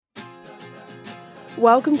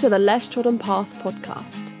Welcome to the Less Trodden Path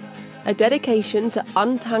podcast, a dedication to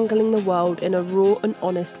untangling the world in a raw and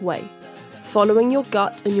honest way, following your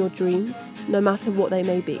gut and your dreams, no matter what they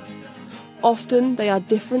may be. Often they are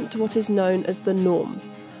different to what is known as the norm,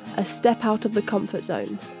 a step out of the comfort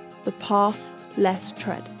zone, the path less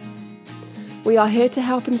tread. We are here to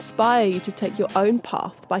help inspire you to take your own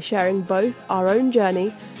path by sharing both our own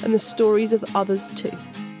journey and the stories of others too,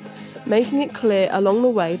 making it clear along the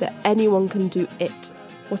way that anyone can do it,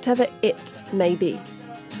 whatever it may be.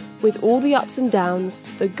 With all the ups and downs,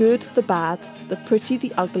 the good, the bad, the pretty,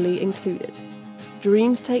 the ugly included.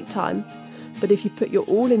 Dreams take time, but if you put your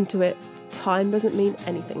all into it, time doesn't mean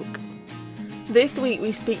anything. This week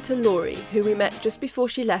we speak to Laurie, who we met just before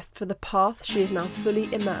she left for the path she is now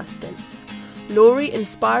fully immersed in. Laurie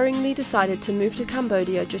inspiringly decided to move to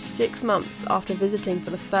Cambodia just 6 months after visiting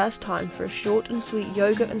for the first time for a short and sweet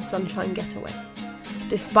yoga and sunshine getaway.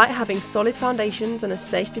 Despite having solid foundations and a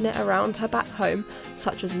safety net around her back home,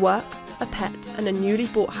 such as work, a pet and a newly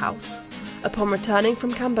bought house, upon returning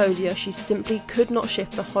from Cambodia she simply could not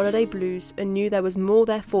shift the holiday blues and knew there was more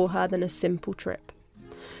there for her than a simple trip.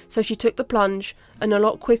 So she took the plunge, and a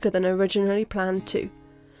lot quicker than originally planned too.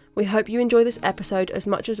 We hope you enjoy this episode as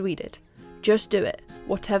much as we did. Just do it,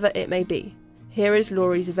 whatever it may be. Here is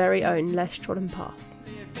Laurie's very own Less Trodden Path.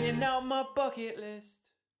 Out my bucket list.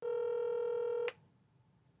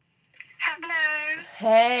 Hello.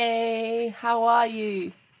 Hey, how are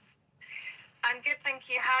you? I'm good, thank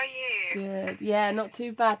you. How are you? Good. Yeah, not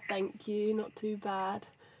too bad, thank you. Not too bad.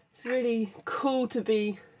 It's really cool to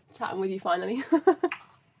be chatting with you finally.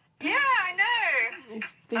 Yeah, I know.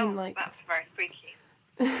 It's been that's very squeaky.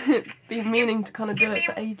 been meaning to kind of do it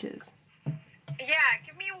for ages. Yeah,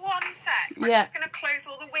 give me 1 sec. I'm Yeah. just going to close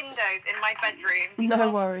all the windows in my bedroom. No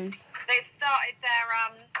worries. They've started their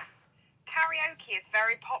karaoke is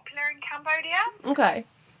very popular in Cambodia. Okay.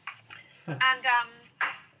 And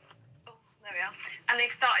oh, there we are. And they've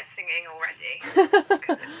started singing already.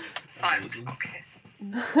 Because it's 5 o'clock here.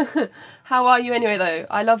 How are you anyway though?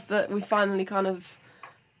 I love that we finally kind of,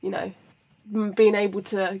 been able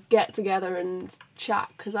to get together and chat,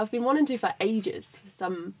 because I've been wanting to for ages for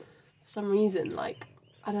some reason. I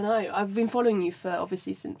don't know, I've been following you for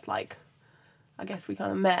obviously since I guess we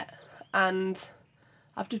kind of met, and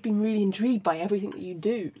I've just been really intrigued by everything that you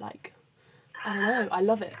do. I don't know, I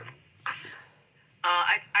love it.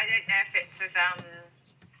 I don't know if it's as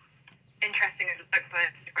interesting as it looks on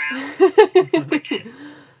Instagram, which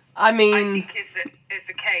I mean, I think is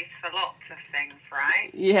the case for lots of things,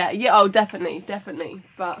 right? Yeah, oh definitely,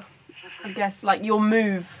 but I guess your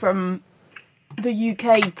move from the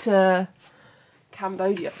UK to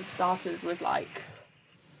Cambodia for starters was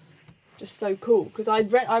just so cool, because I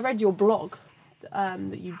read your blog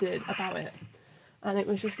that you did about it, and it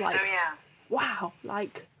was just wow, I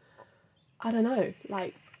don't know,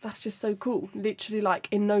 that's just so cool. Literally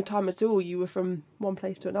in no time at all you were from one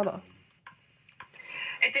place to another.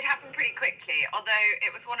 It did happen pretty quickly, although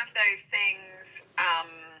it was one of those things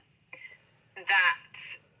that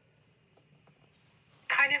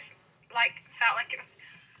kind of felt like it was.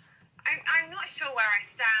 I'm not sure where I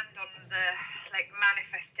stand on the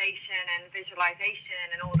manifestation and visualization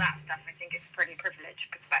and all that stuff. I think it's a pretty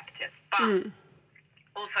privileged perspective, but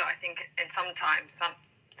also I think in sometimes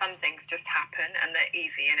some things just happen and they're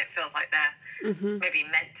easy and it feels like they're maybe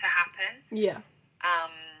meant to happen. Yeah.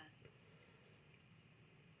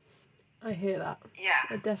 I hear that. Yeah.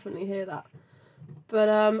 I definitely hear that. But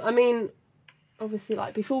I mean, obviously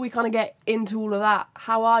before we kind of get into all of that,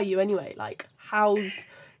 how are you anyway? How's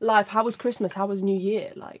life? How was Christmas? How was New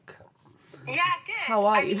Year? Yeah, good. How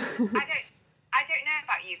are you? I don't know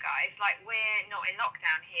about you guys. We're not in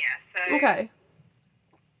lockdown here, so okay.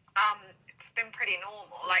 It's been pretty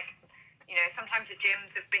normal. Sometimes the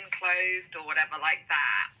gyms have been closed or whatever like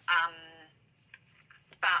that. And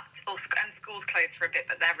school's closed for a bit,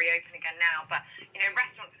 but they're reopen again now. But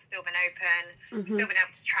restaurants have still been open. We've still been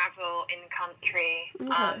able to travel in country.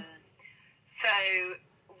 Okay. So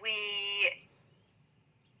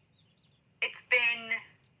it's been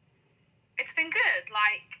good.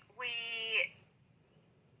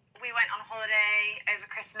 We went on holiday over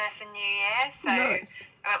Christmas and New Year. So nice.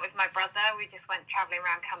 I went with my brother. We just went traveling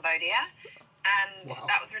around Cambodia, and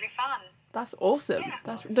that was really fun. That's awesome.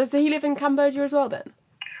 Yeah. Does he live in Cambodia as well then?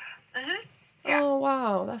 Yeah. Oh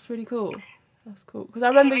wow, that's really cool. That's cool, because I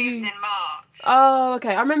remember he moved in March. Oh,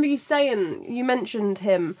 okay. I remember you mentioned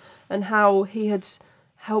him and how he had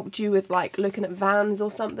helped you with looking at vans or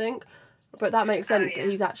something. But that makes sense that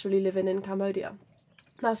he's actually living in Cambodia.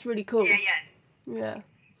 That's really cool. Yeah.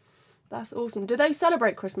 That's awesome. Do they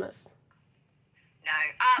celebrate Christmas? No.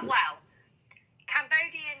 Well,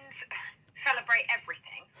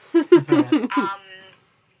 which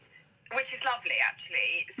is lovely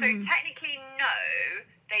actually. So technically, no,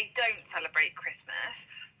 they don't celebrate Christmas,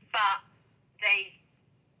 but they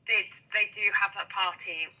do have a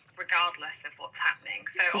party regardless of what's happening.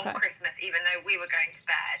 So on Christmas, even though we were going to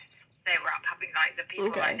bed, they were up having, like, the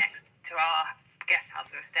people like next to our guest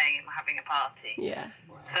house we were staying in were having a party. Yeah.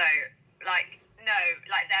 Wow. So, like, no,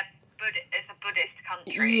 like, it's a Buddhist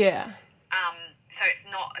country. Yeah. So it's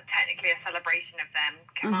not technically a celebration of them.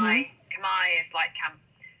 Khmer is like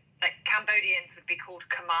Cambodians would be called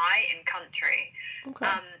Khmer in country. Okay.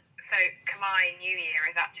 So Khmer New Year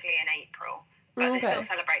is actually in April, but they still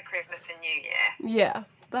celebrate Christmas and New Year. Yeah,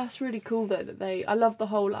 that's really cool though that I love the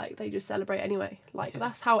whole, like, they just celebrate anyway. Like,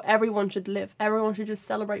 that's how everyone should live. Everyone should just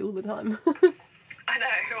celebrate all the time. I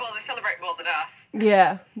know. Well, they celebrate more than us.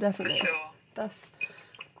 Yeah, definitely. For sure.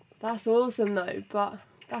 That's awesome though, but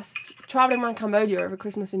travelling around Cambodia over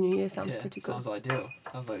Christmas and New Year sounds pretty cool. Sounds ideal.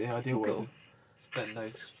 Sounds like the ideal way to spend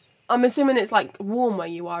those. I'm assuming it's, like, warm where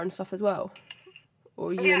you are and stuff as well?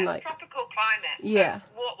 Or are you in, like... it's tropical climate. So yeah.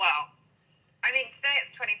 Well, I mean, today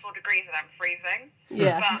it's 24 degrees and I'm freezing.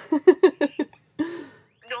 Yeah. But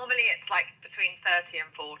normally it's, like, between 30 and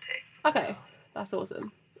 40. Okay, that's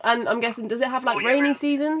awesome. And I'm guessing, does it have, like, rainy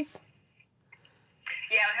seasons?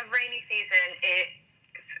 Yeah, we have rainy season. It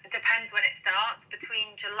depends when it starts,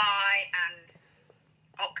 between July and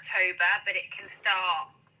October, but it can start...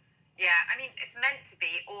 Yeah, I mean, it's meant to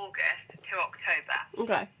be August to October.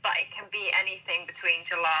 Okay. But it can be anything between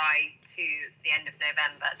July to the end of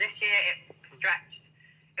November. This year it stretched.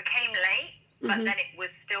 It came late, but then it was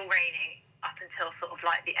still raining up until sort of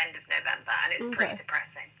like the end of November, and it's pretty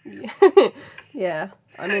depressing. Yeah.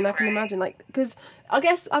 I mean, I can imagine, like, because I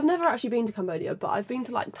guess I've never actually been to Cambodia, but I've been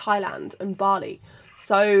to, like, Thailand and Bali.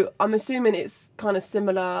 So I'm assuming it's kind of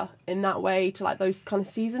similar in that way to, like, those kind of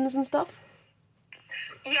seasons and stuff.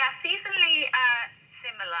 Yeah, seasonally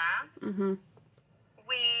similar.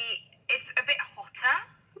 It's a bit hotter.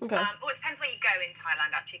 Okay. Well, it depends where you go in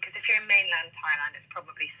Thailand, actually, because if you're in mainland Thailand, it's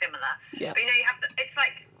probably similar. Yeah. But, you know, you have it's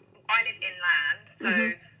like, I live inland, so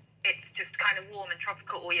it's just kind of warm and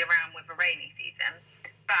tropical all year round with a rainy season.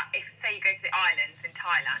 But if, say, you go to the islands in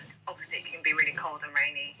Thailand, obviously it can be really cold and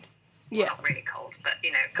rainy. Yeah. Well, not really cold, but,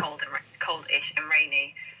 you know, coldish and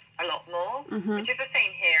rainy a lot more, which is the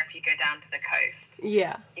same here if you go down to the coast.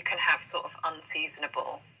 Yeah. You can have sort of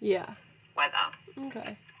unseasonable weather.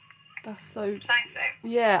 Okay. That's so... It's nice though.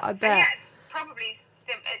 Yeah, I bet. And yeah, it's probably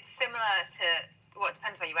it's similar to... Well, it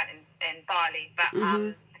depends where you went in Bali, but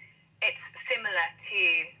it's similar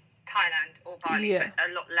to Thailand or Bali, but a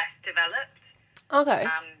lot less developed. Okay.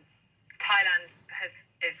 Thailand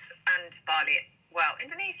and Bali, well,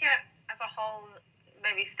 Indonesia as a whole...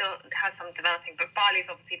 maybe still has some developing, but Bali's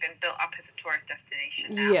obviously been built up as a tourist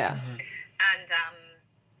destination now. Yeah. And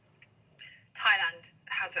Thailand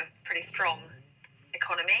has a pretty strong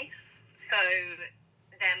economy, so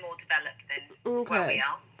they're more developed than where we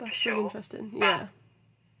are. That's really interesting. Yeah.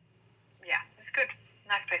 Yeah, it's good.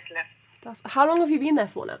 Nice place to live. How long have you been there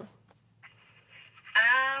for now?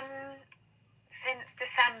 Since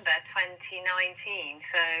December 2019,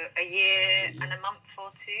 so a year and a month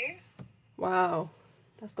or two. Wow.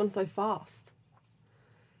 That's gone so fast.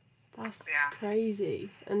 That's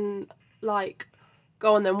crazy. And, like,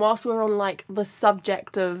 go on then, whilst we're on, like, the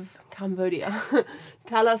subject of Cambodia,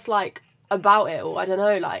 tell us, like, about it, or I don't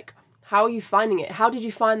know, like, how are you finding it? How did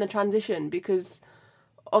you find the transition? Because,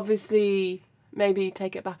 obviously, maybe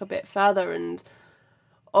take it back a bit further, and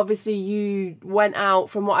obviously you went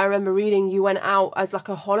out, from what I remember reading, you went out as, like,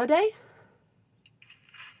 a holiday?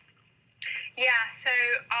 Yeah, so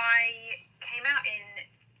I came out in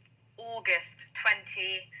August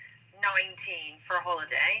 2019 for a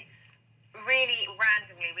holiday. Really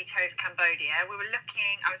randomly, we chose Cambodia. I was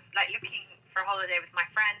looking for a holiday with my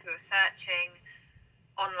friend. We were searching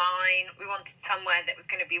online. We wanted somewhere that was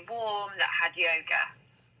going to be warm, that had yoga.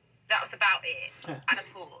 That was about it. And a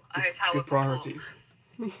pool, a hotel with a pool.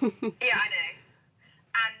 Yeah, I know.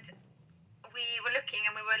 And we were looking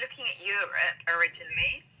at Europe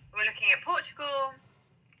originally. We were looking at Portugal,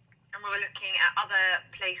 and we were looking at other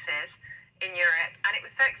places in Europe, and it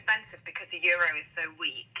was so expensive because the euro is so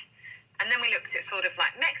weak. And then we looked at sort of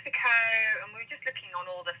like Mexico, and we were just looking on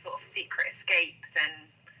all the sort of secret escapes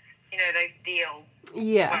and, you know, those deal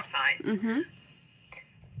websites. And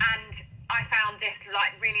I found this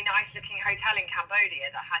like really nice looking hotel in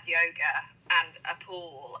Cambodia that had yoga and a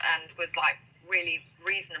pool and was like really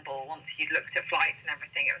reasonable once you'd looked at flights and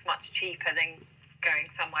everything. It was much cheaper than going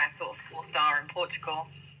somewhere sort of 4-star in Portugal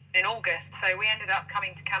in August. So we ended up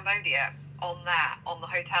coming to Cambodia on the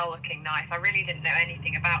hotel looking nice. I really didn't know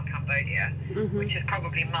anything about Cambodia, which is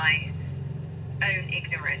probably my own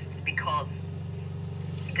ignorance because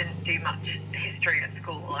I didn't do much history at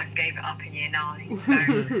school. I gave it up in year 9. So,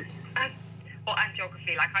 and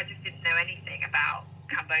geography, like I just didn't know anything about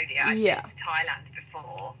Cambodia. I'd been to Thailand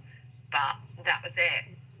before, but that was it.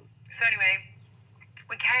 So anyway,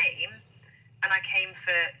 we came, and I came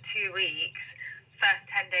for 2 weeks. First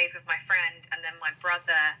 10 days with my friend, and then my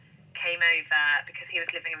brother came over because he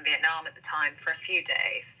was living in Vietnam at the time for a few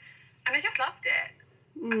days, and I just loved it.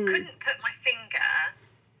 I couldn't put my finger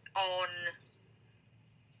on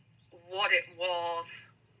what it was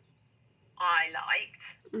I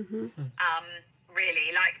liked.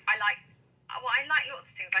 Really, like I like lots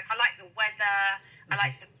of things. Like I like the weather, I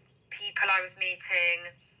like the people I was meeting,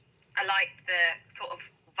 I liked the sort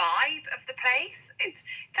of vibe of the place. It's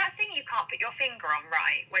that thing you can't put your finger on,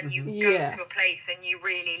 right? When you go to a place and you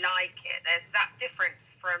really like it, there's that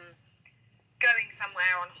difference from going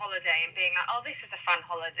somewhere on holiday and being like, oh, this is a fun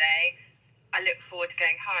holiday, I look forward to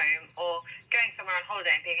going home, or going somewhere on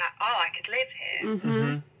holiday and being like, oh, I could live here.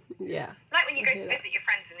 Like when you go to visit your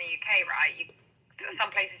friends in the UK, right?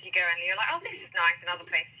 Some places you go and you're like, oh, this is nice, and other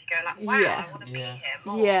places you go like, wow, I want to be here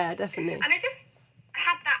more. Yeah, definitely. And I just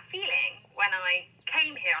had that feeling when I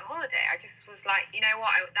came here on holiday. I just was like, you know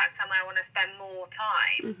what, that's somewhere I want to spend more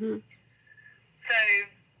time. So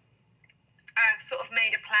I sort of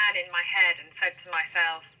made a plan in my head and said to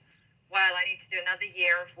myself, well, I need to do another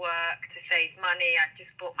year of work to save money. I've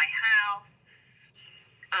just bought my house.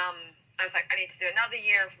 I was like, I need to do another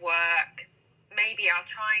year of work. Maybe I'll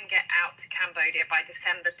try and get out to Cambodia by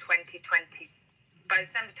December 2020. By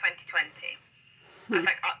December 2020. I was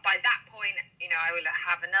like, by that point, you know, I will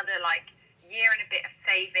have another like year and a bit of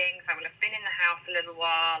savings. I will have been in the house a little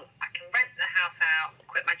while. I can rent the house out,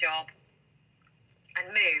 quit my job, and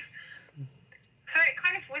move. So it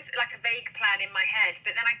kind of was like a vague plan in my head.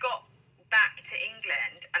 But then I got back to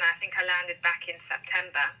England, and I think I landed back in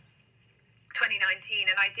September 2019,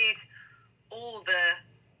 and I did all the,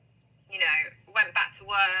 you know, went back to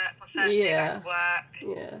work, my first day back to work.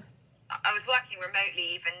 I was working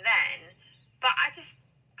remotely even then, but I just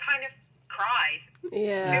kind of cried.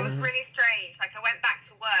 It was really strange. Like I went back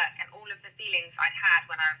to work, and all of the feelings I'd had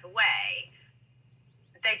when I was away,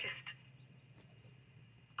 they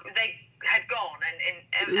had gone and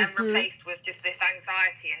replaced with just this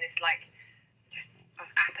anxiety and this like, just I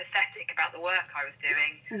was apathetic about the work I was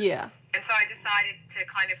doing. And so I decided to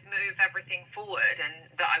kind of move everything forward,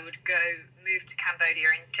 and that I would move to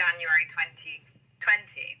Cambodia in January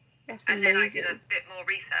 2020. And then I did a bit more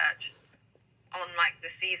research on like the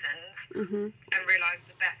seasons and realised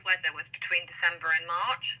the best weather was between December and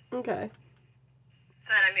March. So then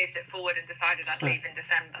I moved it forward and decided I'd leave in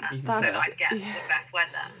December so that I'd get the best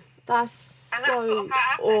weather. That's so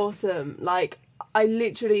awesome. Like, I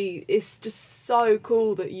literally, it's just so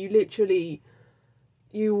cool that you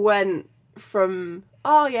went from,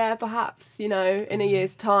 oh yeah, perhaps, you know, in a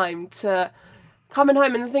year's time, to coming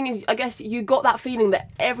home. And the thing is, I guess you got that feeling that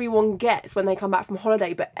everyone gets when they come back from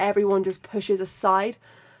holiday, but everyone just pushes aside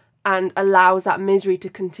and allows that misery to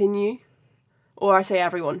continue. Or I say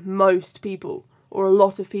everyone, most people, or a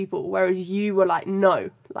lot of people, whereas you were like, no,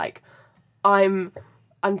 like, I'm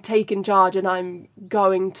taking charge and I'm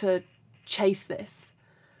going to chase this.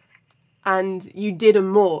 And you did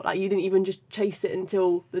more. Like, you didn't even just chase it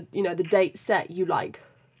until the date set. You like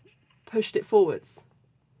pushed it forwards.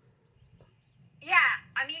 Yeah,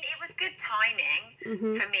 I mean, it was good timing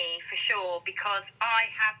for me, for sure, because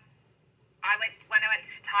when I went to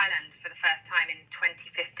Thailand for the first time in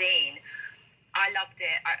 2015, I loved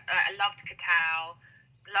it. I loved Koh,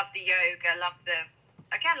 loved the yoga, loved the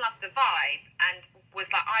vibe, and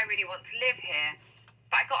was like, I really want to live here.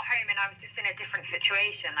 But I got home and I was just in a different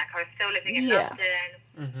situation. Like, I was still living in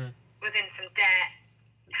London, was in some debt,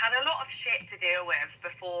 had a lot of shit to deal with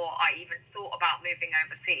before I even thought about moving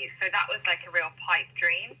overseas. So that was like a real pipe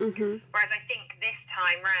dream. Whereas I think this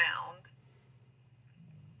time round,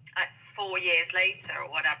 like 4 years later or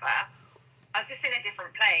whatever, I was just in a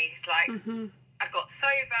different place. Like, I'd got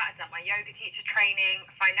sober, I'd done my yoga teacher training.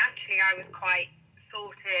 Financially, I was quite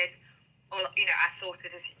sorted, or, you know, as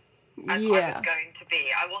sorted as I was going to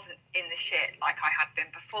be. I wasn't in the shit like I had been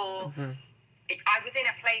before. I was in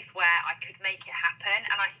a place where I could make it happen,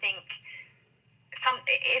 and I think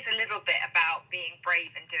it is a little bit about being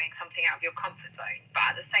brave and doing something out of your comfort zone. But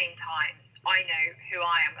at the same time, I know who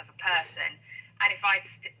I am as a person, and if I'd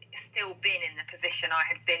still been in the position I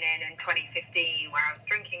had been in 2015, where I was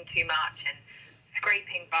drinking too much and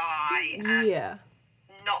scraping by and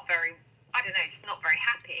not very I don't know, just not very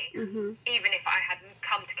happy. Mm-hmm. Even if I had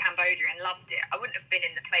come to Cambodia and loved it, I wouldn't have been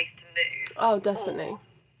in the place to move. Oh, definitely. Or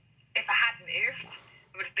if I had moved,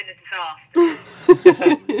 it would have been a disaster.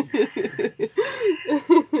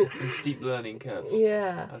 Some steep learning curves.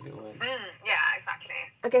 Yeah. As it went. Yeah, exactly.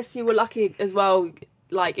 I guess you were lucky as well,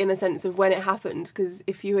 like in a sense of when it happened, because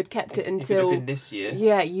if you had kept it until... If it had been this year...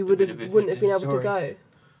 Yeah, you wouldn't have been able to go.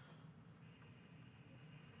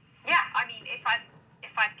 Yeah, I mean, if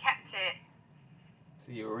I'd kept it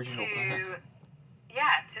to the original plan.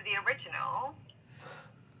 Yeah, to the original,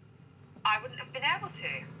 I wouldn't have been able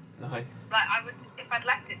to. No. Like, I would, if I'd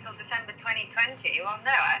left it till December 2020, well,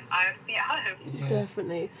 no, I would be at home.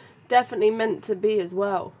 Yeah. Definitely meant to be as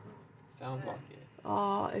well. Sounds like it.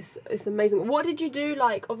 Oh, it's amazing. What did you do,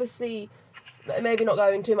 like, obviously, maybe not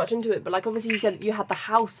going too much into it, but, like, obviously you said you had the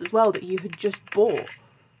house as well that you had just bought.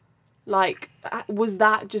 Like, was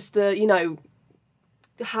that just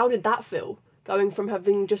how did that feel? Going from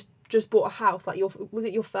having just bought a house, like, was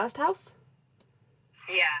it your first house?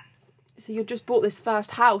 Yeah. So you just bought this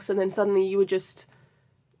first house and then suddenly you were just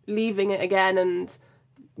leaving it again and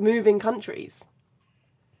moving countries.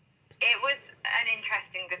 It was an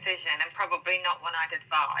interesting decision and probably not one I'd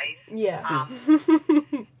advise. Yeah.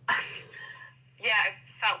 Yeah, it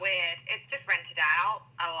felt weird. It's just rented out.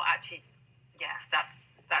 Oh, actually, yeah,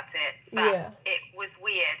 that's it. But It was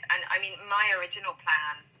weird. And I mean, my original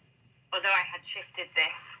plan, although I had shifted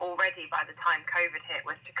this already by the time COVID hit,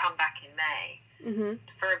 was to come back in May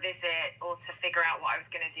for a visit or to figure out what I was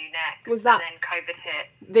going to do next. Was that... And then COVID hit.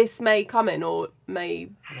 This May coming or May...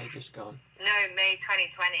 May just gone. No, May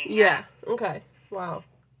 2020. Yeah. Okay. Wow.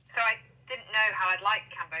 So I didn't know how I'd like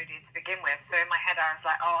Cambodia to begin with. So in my head I was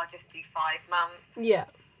like, oh, I'll just do 5 months. Yeah.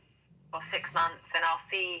 Or 6 months and I'll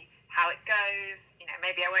see how it goes. You know,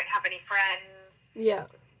 maybe I won't have any friends. Yeah.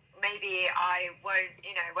 Maybe I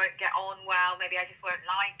won't get on well. Maybe I just won't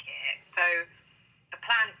like it. So I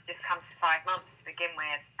planned to just come to 5 months to begin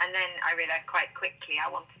with. And then I realised quite quickly I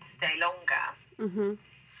wanted to stay longer. Mm-hmm.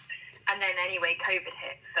 And then anyway, COVID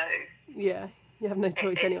hit. So yeah, you have no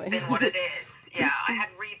choice anyway. It's been what it is. Yeah, I had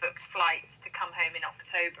rebooked flights to come home in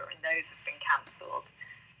October and those have been cancelled.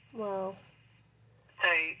 Wow. So,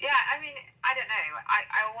 yeah, I mean, I don't know.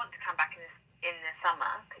 I want to come back in the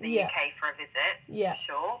summer to the UK for a visit, for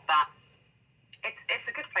sure. But it's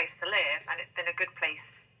a good place to live and it's been a good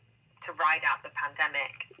place to ride out the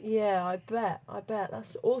pandemic. Yeah, I bet.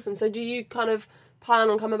 That's awesome. So do you kind of plan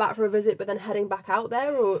on coming back for a visit but then heading back out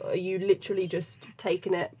there, or are you literally just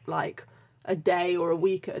taking it like a day or a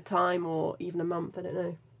week at a time or even a month? I don't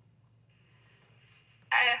know.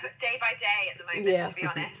 Day by day at the moment, to be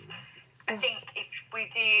honest. I think if we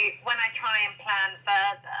do, when I try and plan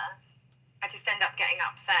further, I just end up getting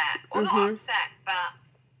upset. Or not upset, but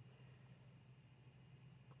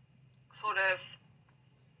sort of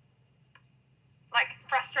like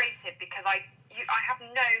frustrated because I have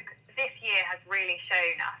this year has really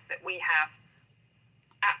shown us that we have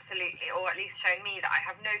absolutely, or at least shown me that I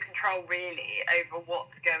have no control really over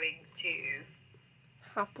what's going to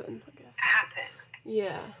happen, I guess.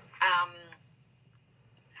 Yeah.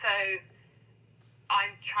 So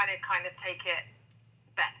I'm trying to kind of take it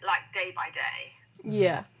like day by day.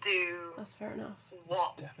 Yeah. That's fair enough.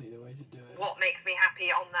 That's definitely the way to do it. What makes me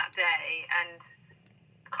happy on that day and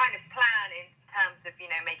kind of plan in terms of,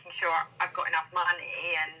 making sure I've got enough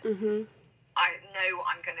money and I know what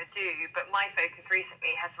I'm going to do. But my focus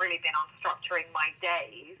recently has really been on structuring my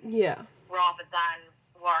days. Yeah. Rather than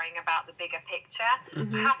worrying about the bigger picture. I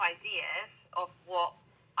have ideas of what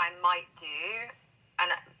I might do,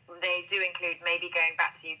 and they do include maybe going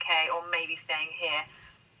back to UK or maybe staying here.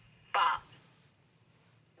 But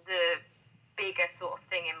the bigger sort of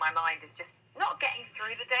thing in my mind is just not getting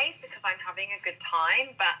through the days because I'm having a good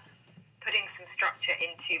time, but putting some structure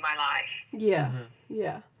into my life. Yeah,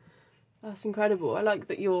 yeah. That's incredible. I like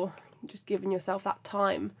that you're just giving yourself that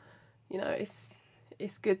time.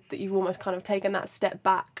 It's good that you've almost kind of taken that step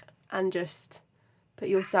back and just put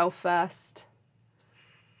yourself first.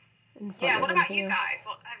 Yeah, what about you guys?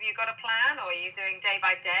 Have you got a plan, or are you doing day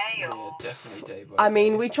by day? Or? Yeah, definitely day by day. I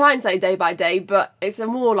mean, we try and say day by day, but it's a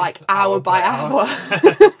more like hour by hour.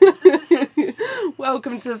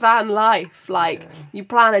 Welcome to van life. You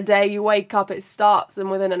plan a day, you wake up, it starts, and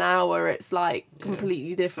within an hour, it's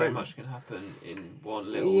completely different. So much can happen in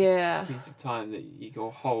one little piece of time that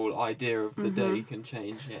your whole idea of the day can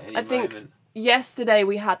change at any moment. Yesterday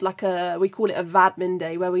we had we call it a vadmin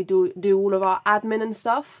day, where we do all of our admin and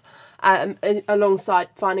stuff alongside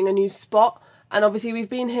finding a new spot. And obviously we've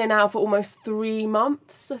been here now for almost 3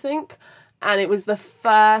 months, I think. And it was the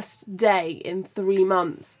first day in 3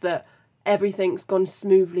 months that everything's gone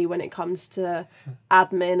smoothly when it comes to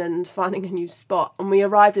admin and finding a new spot. And we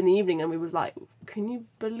arrived in the evening and we was like, can you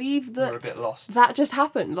believe that we're a bit lost. That just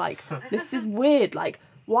happened? Like, this is weird. Like,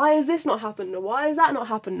 why has this not happened? And why has that not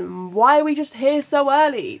happened? And why are we just here so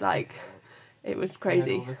early? Like, it was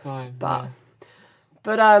crazy. All the time. But, yeah.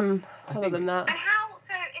 but other than that. And how,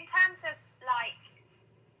 so in terms of, like,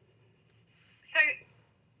 so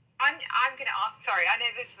I'm going to ask, sorry, I know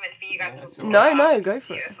this is meant to be you guys talking No, about go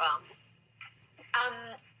for it. as well.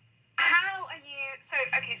 How are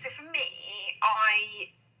you, so for me,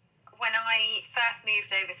 when I first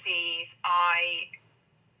moved overseas, I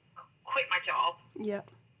quit my job. Yeah.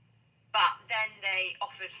 But then they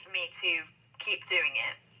offered for me to keep doing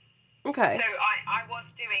it. Okay. So I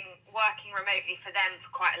was working remotely for them for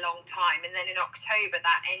quite a long time, and then in October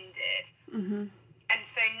that ended. Mm-hmm. And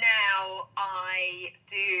so now I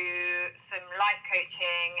do some life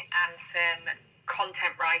coaching and some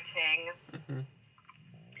content writing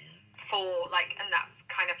for and that's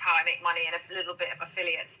kind of how I make money and a little bit of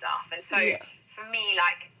affiliate stuff. And so for me,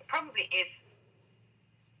 probably is,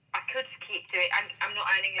 I could keep doing, I'm not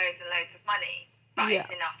earning loads and loads of money, but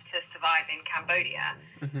it's enough to survive in Cambodia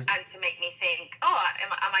and to make me think,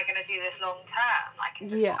 am I going to do this long term?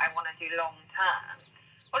 Is this what I want to do long term?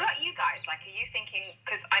 What about you guys? Are you thinking,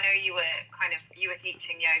 because I know you were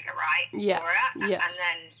teaching yoga, right? Yeah. Laura? And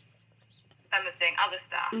then Ben was doing other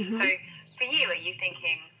stuff. Mm-hmm. So for you, are you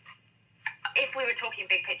thinking, if we were talking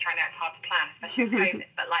big picture, I know it's hard to plan, especially with COVID,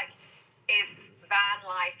 but is van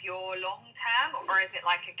life your long term, or is it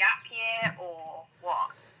a gap year, or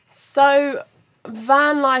what? So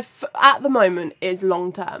van life at the moment is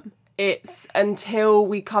long term. It's until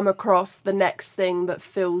we come across the next thing that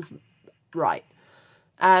feels right.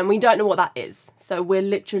 And we don't know what that is. So we're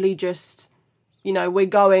literally just, we're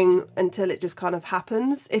going until it just kind of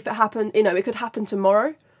happens. If it happened, it could happen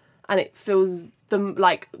tomorrow and it feels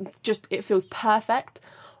it feels perfect,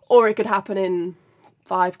 or it could happen in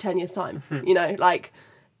 5-10 years time.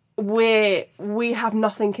 We have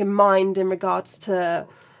nothing in mind in regards to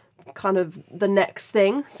kind of the next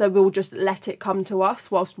thing, so we'll just let it come to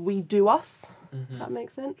us whilst we do us. If that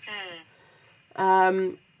makes sense.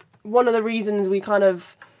 One of the reasons we kind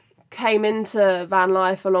of came into van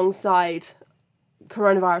life alongside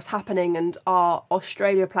coronavirus happening and our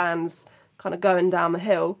Australia plans kind of going down the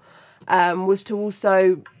hill was to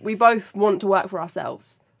also, we both want to work for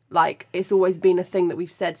ourselves. It's always been a thing that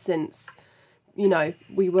we've said since,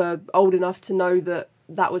 we were old enough to know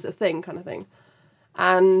that was a thing, kind of thing.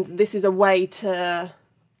 And this is a way to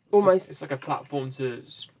almost... It's like a platform to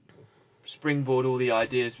springboard all the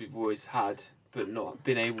ideas we've always had, but not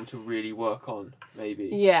been able to really work on, maybe.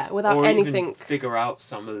 Yeah, without or anything. Even figure out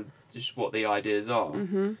some of just what the ideas are.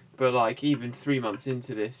 Mm-hmm. But even 3 months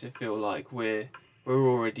into this, I feel like we're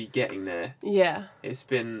already getting there. Yeah. It's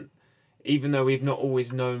been, even though we've not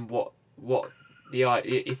always known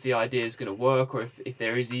if the idea is going to work, or if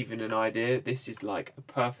there is even an idea, this is a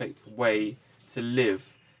perfect way to live,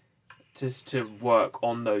 just to work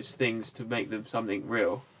on those things to make them something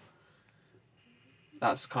real.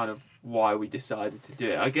 That's kind of why we decided to do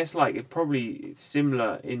it. I guess it probably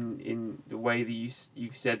similar in the way that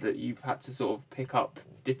you've said that you've had to sort of pick up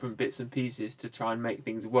different bits and pieces to try and make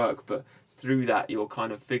things work, but through that you're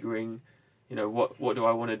kind of figuring, what do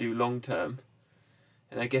I want to do long term?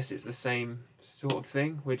 And I guess it's the same sort of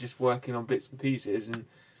thing. We're just working on bits and pieces, and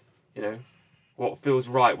what feels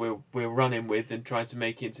right we're running with and trying to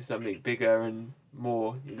make it into something bigger and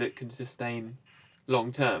more that can sustain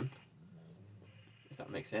long term. If that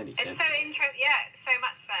makes any sense. It's so interesting. Yeah, so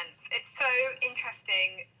much sense. It's so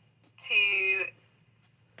interesting to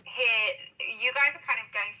hear. You guys are kind of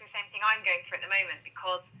going through the same thing I'm going through at the moment,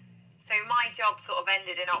 because my job sort of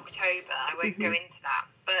ended in October. I won't go into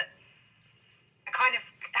that, but I kind of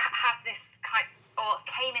have this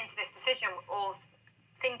came into this decision or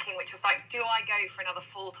thinking, which was do I go for another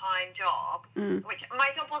full-time job? Which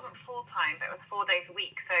my job wasn't full-time, but it was 4 days a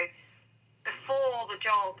week. So before the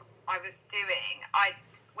job I was doing,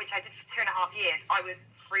 which I did for 2.5 years, I was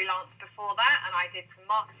freelance before that, and I did some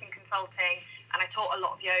marketing consulting, and I taught a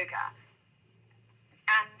lot of yoga.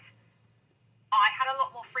 And I had a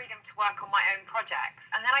lot more freedom to work on my own projects.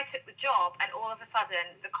 And then I took the job, and all of a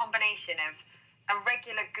sudden, the combination of a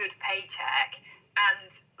regular good paycheck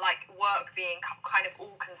and work being kind of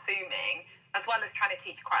all-consuming, as well as trying to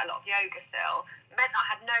teach quite a lot of yoga still, meant I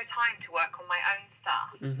had no time to work on my own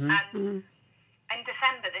stuff. And in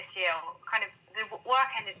December this year, kind of the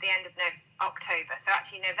work ended at the end of October. So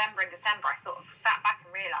actually November and December, I sort of sat back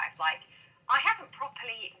and realised I haven't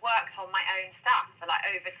properly worked on my own stuff for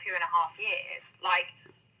over 2.5 years.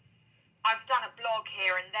 I've done a blog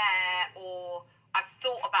here and there, or I've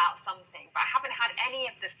thought about something, but I haven't had any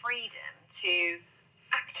of the freedom to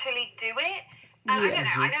actually do it. And I don't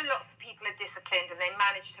know, I know lots of people are disciplined and they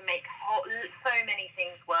manage to make so many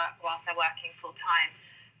things work whilst they're working full time.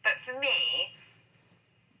 But for me,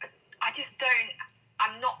 I just don't,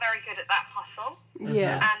 I'm not very good at that hustle.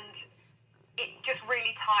 Yeah. And it just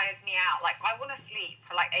really tires me out. Like, I want to sleep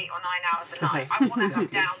for like 8 or 9 hours a night. I want to have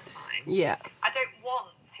downtime. Yeah. I don't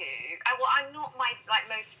want to. I'm not my like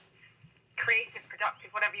most creative, productive,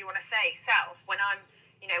 whatever you want to say, self when I'm,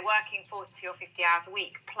 you know, working 40 or 50 hours a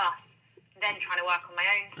week plus then trying to work on my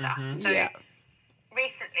own stuff. So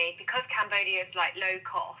recently, because Cambodia is like low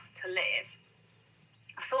cost to live,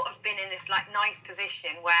 I've sort of been in this like nice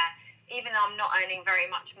position where even though I'm not earning very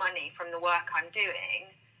much money from the work I'm doing,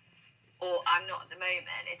 or I'm not at the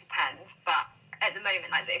moment, it depends, but at the moment,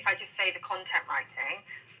 like if I just say the content writing,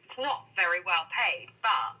 it's not very well paid,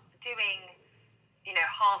 but doing, you know,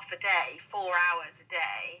 half a day, 4 hours a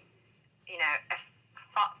day, you know,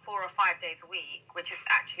 4 or 5 days a week, which is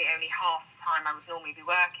actually only half the time I would normally be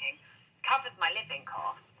working, covers my living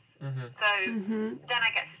costs. So then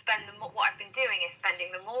I get to spend what I've been doing is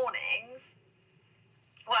spending the mornings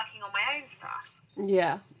working on my own stuff.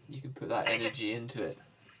 Yeah. You can put that energy into it.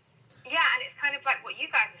 Yeah, and it's kind of like what you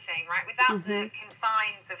guys are saying, right? Without the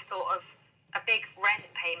confines of sort of a big rent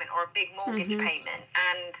payment or a big mortgage payment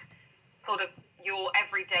and sort of your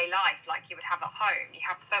everyday life like you would have at home, you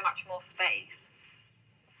have so much more space.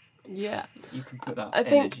 Yeah. You can put that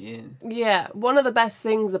energy in. Yeah, one of the best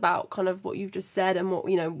things about kind of what you've just said and what,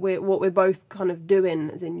 you know, what we're both kind of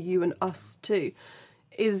doing, as in you and us too,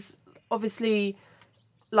 is obviously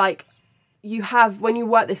like you have, when you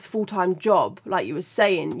work this full-time job, like you were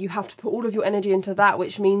saying, you have to put all of your energy into that,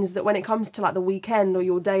 which means that when it comes to like the weekend or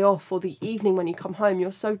your day off or the evening when you come home,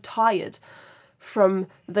 you're so tired from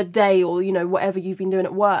the day or, you know, whatever you've been doing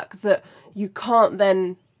at work that you can't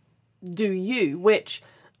then do you, which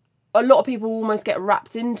a lot of people almost get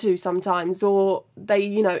wrapped into sometimes, or they,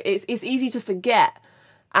 you know, it's easy to forget.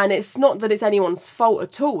 And it's not that it's anyone's fault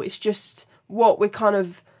at all. It's just what we're kind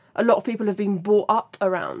of, a lot of people have been brought up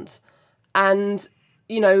around. And,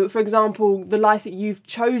 you know, for example, the life that you've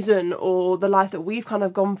chosen or the life that we've kind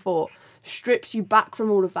of gone for strips you back from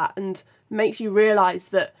all of that and makes you realise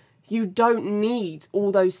that you don't need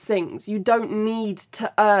all those things. You don't need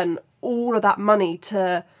to earn all of that money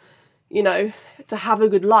to, you know, to have a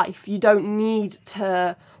good life. You don't need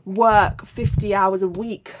to work 50 hours a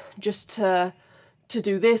week just to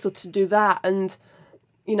do this or to do that. And,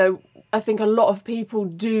 you know, I think a lot of people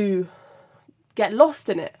do get lost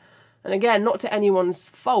in it. And again, not to anyone's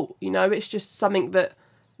fault, you know, it's just something that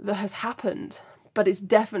has happened. But it's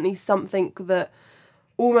definitely something that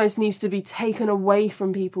almost needs to be taken away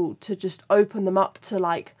from people to just open them up to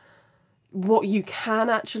like what you can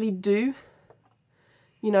actually do.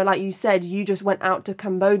 You know, like you said, you just went out to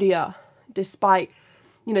Cambodia despite,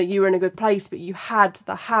 you know, you were in a good place, but you had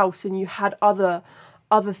the house and you had other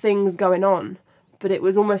things going on. But it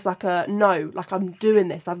was almost like a, no, like I'm doing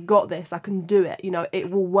this, I've got this, I can do it, you know,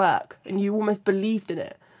 it will work. And you almost believed in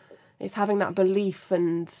it. It's having that belief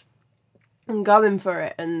and going for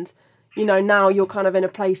it. And, you know, now you're kind of in a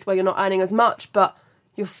place where you're not earning as much, but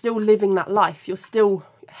you're still living that life. You're still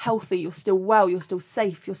healthy, you're still well, you're still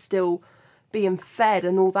safe, you're still being fed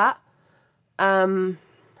and all that. So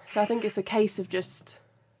I think it's a case of just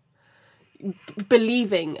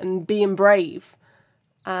believing and being brave.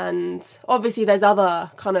 And obviously there's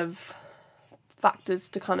other kind of factors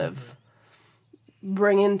to kind of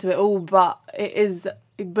bring into it all, but it is,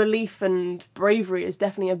 belief and bravery is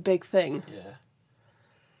definitely a big thing.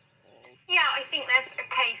 Yeah, I think there's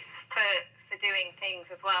a case for doing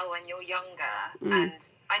things as well when you're younger. And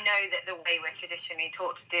I know that the way we're traditionally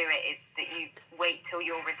taught to do it is that you wait till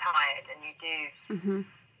you're retired and you do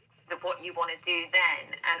what you want to do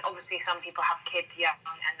then. And obviously some people have kids young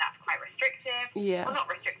and that's quite restrictive. Yeah. Well, not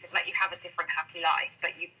restrictive, like you have a different happy life,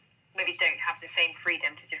 but you maybe don't have the same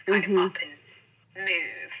freedom to just kind of up and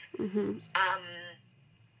move.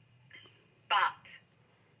 But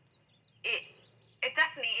it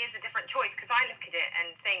definitely is a different choice, because I look at it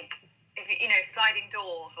and think, if you know, Sliding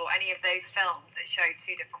Doors or any of those films that show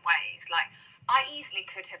two different ways, like I easily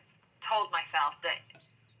could have told myself that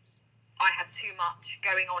I had too much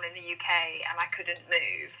going on in the UK and I couldn't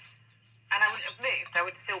move, and I wouldn't have moved. I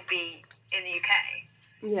would still be in the UK.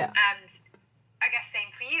 Yeah. And I guess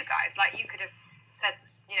same for you guys. Like you could have said,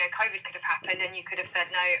 you know, COVID could have happened, and you could have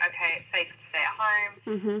said, no, okay, it's safer to stay at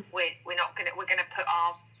home. We're gonna put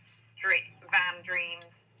our van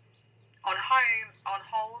dreams on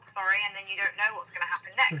hold and then you don't know what's going to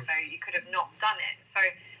happen next, so you could have not done it. So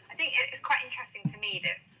I think it's quite interesting to me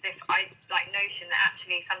that this notion that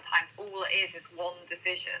actually sometimes all it is one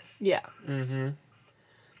decision. Yeah. Mm-hmm.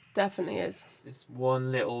 Definitely is. This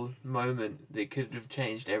one little moment that could have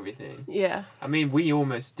changed everything. Yeah. I mean, we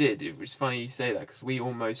almost did. It was funny you say that, because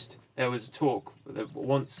there was a talk,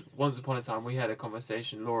 once upon a time we had a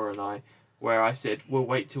conversation, Laura and I, where I said, we'll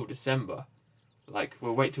wait till December. Like,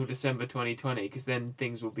 we'll wait till December 2020, because then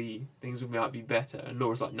things might be better. And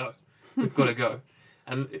Laura's like, no, we've got to go.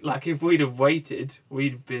 And, like, if we'd have waited,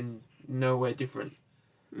 we'd have been nowhere different.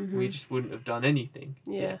 Mm-hmm. We just wouldn't have done anything.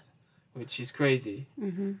 Yeah. Which is crazy.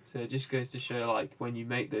 Mm-hmm. So it just goes to show, like, when you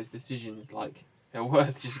make those decisions, like, they're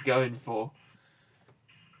worth just going for.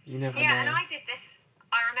 You never know. Yeah, and I did this,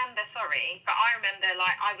 I remember,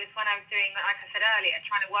 like, when I was doing, like I said earlier,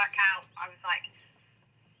 trying to work out, I was like,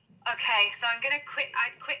 okay, so I'm going to quit.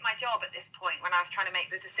 I'd quit my job at this point when I was trying to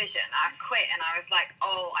make the decision. I quit, and I was like,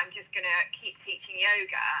 I'm just going to keep teaching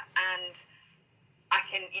yoga, and I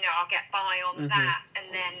can, I'll get by on that,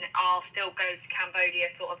 and then I'll still go to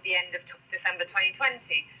Cambodia sort of the end of December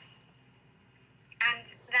 2020. And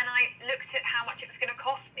then I looked at how much it was going to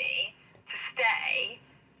cost me to stay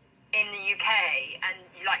in the UK and,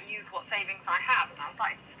 like, use what savings I have. And I was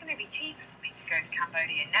like, it's just going to be cheaper for me to go to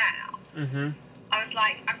Cambodia now. Mm-hmm. I was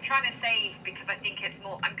like, I'm trying to save because I think it's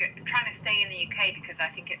more, I'm trying to stay in the UK because I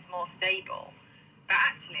think it's more stable. But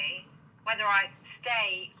actually, whether I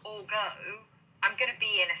stay or go, I'm going to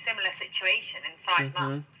be in a similar situation in 5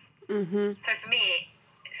 months. Mm-hmm. So for me,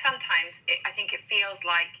 sometimes I think it feels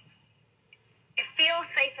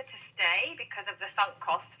safer to stay because of the sunk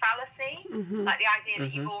cost fallacy. Mm-hmm. Like the idea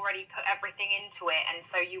that you've already put everything into it, and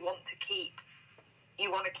so you want to keep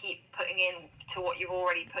putting in to what you've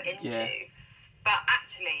already put into. Yeah. But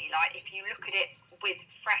actually, like, if you look at it with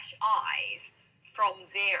fresh eyes from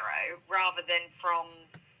zero rather than from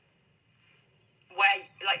where,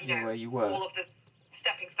 like, where you were. all of the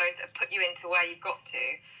stepping stones that have put you into where you've got to,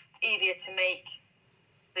 it's easier to make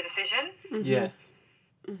the decision. Mm-hmm. Yeah.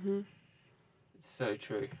 Mm-hmm. It's so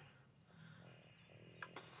true.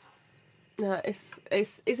 No, it's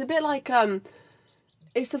a bit like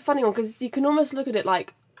it's a funny one, because you can almost look at it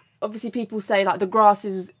like, obviously people say, like, the grass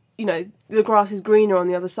is greener on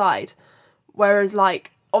the other side, whereas,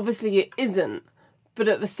 like, obviously it isn't, but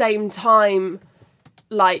at the same time,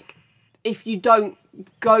 like, if you don't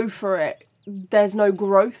go for it, there's no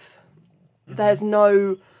growth. Mm-hmm. There's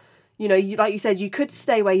no, like you said, you could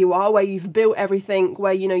stay where you are, where you've built everything,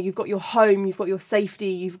 where, you've got your home, you've got your safety,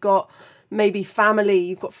 you've got maybe family,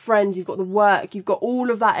 you've got friends, you've got the work, you've got all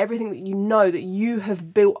of that, everything that you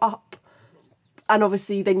have built up. And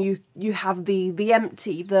obviously then you have the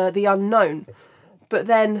empty, the unknown. But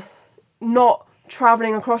then not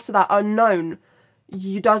travelling across to that unknown,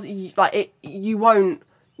 you'll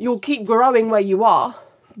keep growing where you are,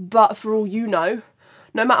 but for all you know,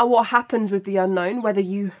 no matter what happens with the unknown, whether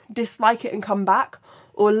you dislike it and come back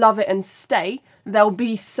or love it and stay, there'll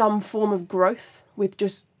be some form of growth with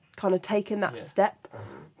just kind of taking that step.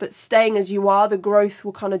 But staying as you are, the growth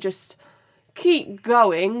will kind of just keep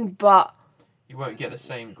going, but you won't get the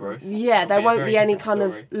same growth. Yeah, there won't be any kind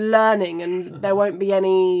of learning, and there won't be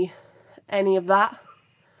any of that.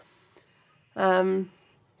 No,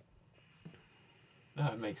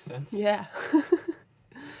 it makes sense. Yeah.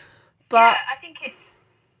 But yeah, I think it's.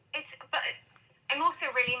 But I'm also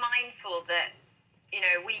really mindful that,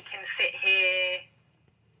 we can sit here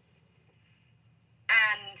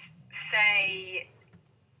and say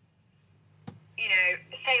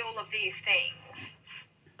all of these things,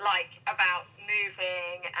 like, about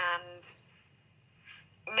moving and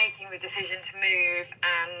making the decision to move,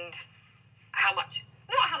 and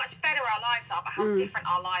not how much better our lives are, but how different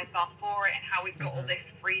our lives are for it, and how we've got all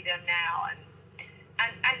this freedom now,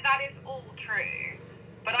 and that is all true.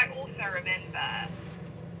 But I also remember,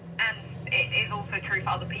 and it is also true for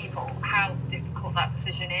other people, how difficult that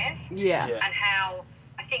decision is. Yeah. And how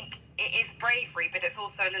I think it is bravery, but it's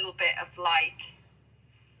also a little bit of, like,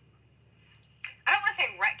 I don't want to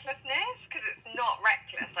say recklessness, because it's not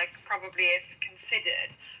reckless, like, probably is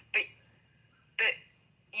considered, but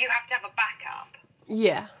you have to have a backup.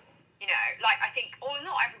 Yeah. Like, I think, or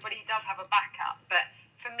not everybody does have a backup, but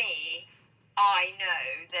for me, I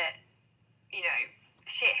know that,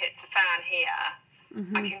 shit hits the fan here.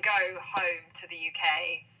 Mm-hmm. I can go home to the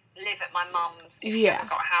UK, live at my mum's if she hasn't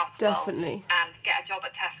got a house definitely, and get a job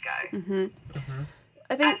at Tesco. Mm-hmm. Mm-hmm.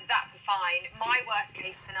 I think, and that's fine. My worst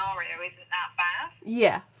case scenario isn't that bad.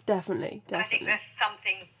 Yeah, definitely. And I think there's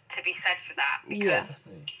something to be said for that, because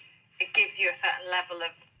it gives you a certain level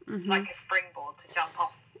of, like, a springboard to jump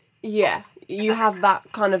off. Yeah, you have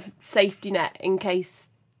that kind of safety net in case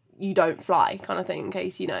you don't fly, kind of thing, in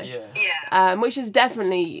case, Yeah. which is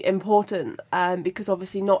definitely important, because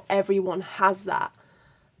obviously not everyone has that.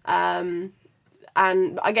 And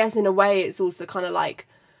I guess in a way it's also kind of like,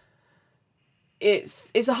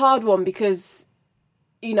 it's a hard one because,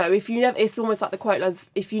 if you never, it's almost like the quote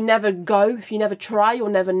of, if you never go, if you never try, you'll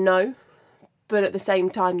never know. But at the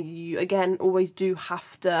same time, you, again, always do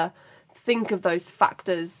have to think of those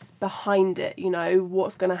factors behind it.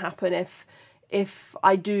 What's going to happen if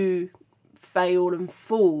I do fail and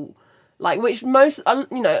fall, like, which most, a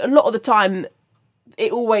lot of the time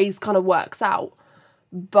it always kind of works out.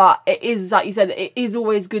 But it is, like you said, it is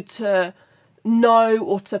always good to know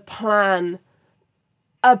or to plan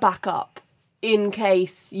a backup in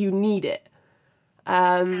case you need it.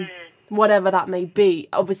 Whatever that may be.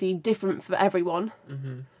 Obviously different for everyone.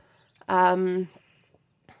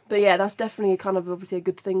 But yeah, that's definitely kind of obviously a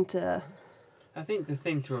good thing to... I think the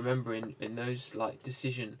thing to remember in those like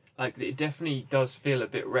decision, like it definitely does feel a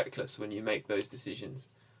bit reckless when you make those decisions.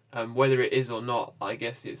 Whether it is or not, I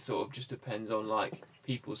guess it sort of just depends on like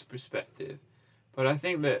people's perspective. But I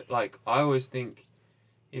think that, like, I always think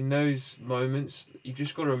in those moments, you've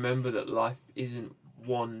just got to remember that life isn't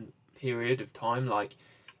one period of time. Like,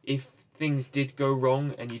 if things did go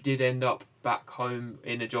wrong and you did end up back home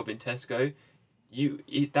in a job in Tesco,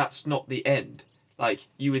 that's not the end. Like,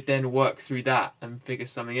 you would then work through that and figure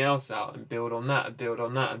something else out and build on that and build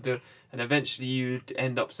on that and eventually you'd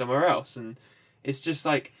end up somewhere else. And it's just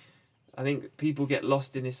like, I think people get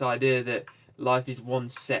lost in this idea that life is one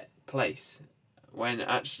set place, when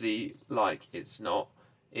actually, like, it's not.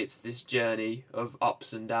 It's this journey of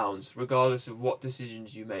ups and downs. Regardless of what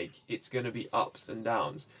decisions you make, it's going to be ups and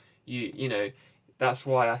downs. You know, that's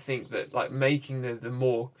why I think that, like, making the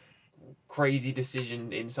more crazy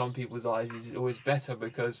decision in some people's eyes is always better,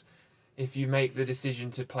 because if you make the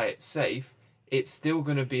decision to play it safe, it's still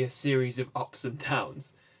going to be a series of ups and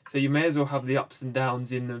downs. So you may as well have the ups and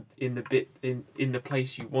downs in the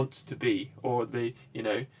place you want to be, or the,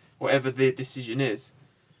 whatever the decision is.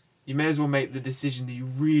 You may as well make the decision that you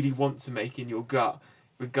really want to make in your gut,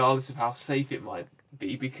 regardless of how safe it might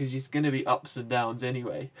be, because it's going to be ups and downs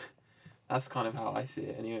anyway. That's kind of how I see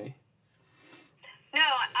it anyway. No,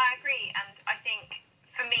 I agree, and I think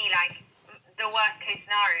for me, like, the worst case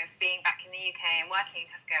scenario of being back in the UK and working in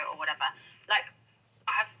Tesco or whatever, like,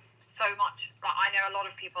 I have so much, like, I know a lot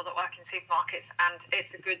of people that work in supermarkets and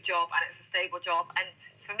it's a good job and it's a stable job, and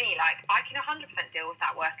for me, like, I can 100% deal with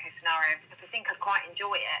that worst case scenario because I think I'd quite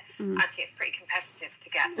enjoy it. Actually, it's pretty competitive to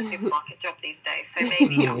get a supermarket job these days, so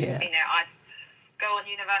maybe I'd go on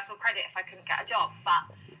universal credit if I couldn't get a job,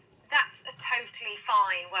 but that's a totally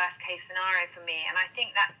fine worst case scenario for me, and I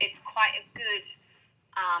think that it's quite a good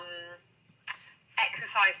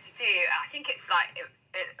exercise to do. I think it's like it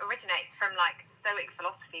originates from like Stoic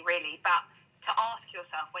philosophy, really, but to ask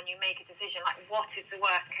yourself when you make a decision, like, what is the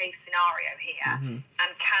worst case scenario here,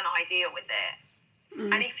 and can I deal with it?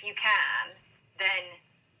 And if you can, then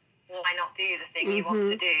why not do the thing you want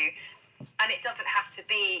to do? And it doesn't have to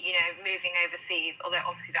be, moving overseas, although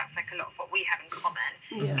obviously that's like a lot of what we have in common.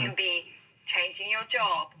 It can be changing your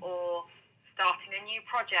job, or starting a new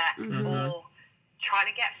project, or trying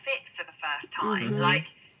to get fit for the first time. Like,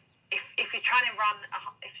 if you're trying to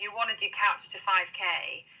if you want to do couch to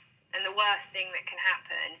 5K, and the worst thing that can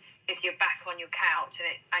happen is you're back on your couch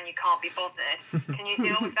and you can't be bothered, can you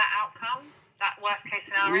deal with that outcome? That worst case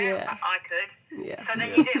scenario? Yeah. I could. Yeah. So then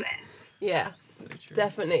you do it. Yeah.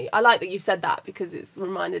 Definitely. I like that you said that, because it's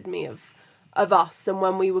reminded me of us, and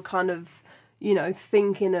when we were kind of,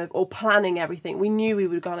 thinking of or planning everything, we knew we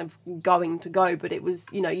were kind of going to go, but it was,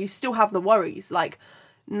 you still have the worries, like,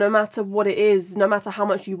 no matter what it is, no matter how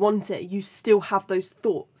much you want it, you still have those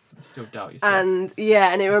thoughts. You still doubt yourself. And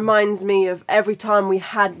and it reminds me of every time we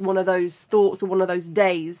had one of those thoughts or one of those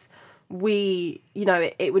days, we,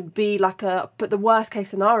 it would be like but the worst case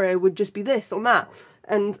scenario would just be this or that.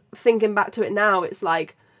 And thinking back to it now, it's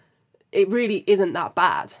like, it really isn't that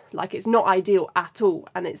bad. Like, it's not ideal at all,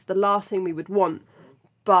 and it's the last thing we would want,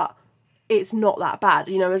 but it's not that bad.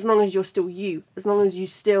 As long as you're still you, as long as you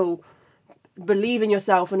still believe in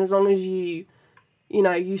yourself, and as long as you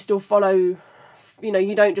still follow,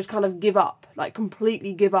 you don't just kind of give up, like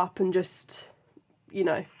completely give up and just,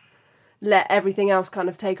 let everything else kind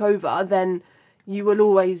of take over, then you will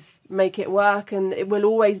always make it work, and it will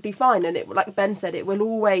always be fine. And it, like Ben said, it will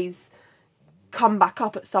always come back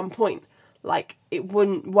up at some point. Like, it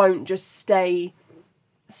won't just stay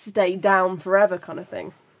down forever, kind of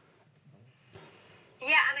thing.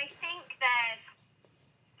 Yeah, and I think there's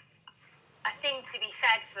a thing to be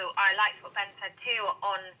said, so I liked what Ben said too,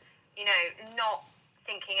 on you know, not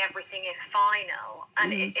thinking everything is final. And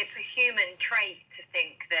it's a human trait to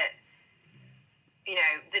think that, you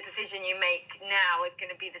know, the decision you make now is going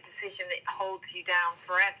to be the decision that holds you down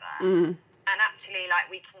forever. And actually, like,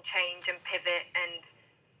 we can change and pivot and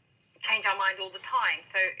change our mind all the time.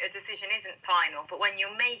 So a decision isn't final, but when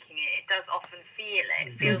you're making it, it does often feel it.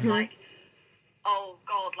 It feels like, oh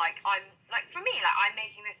God, like, for me, like, I'm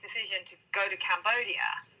making this decision to go to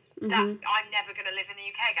Cambodia. That I'm never going to live in the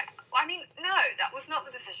UK again. I mean, no, that was not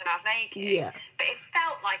the decision I was making. Yeah. But it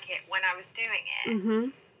felt like it when I was doing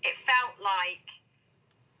it. It felt like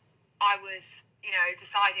I was, you know,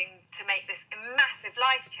 deciding to make this massive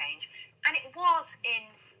life change. And it was,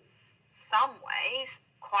 in some ways,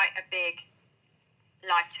 quite a big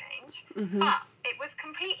life change. But it was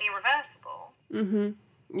completely reversible.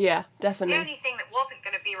 Yeah, definitely. The only thing that wasn't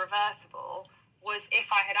going to be reversible was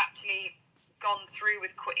if I had actually gone through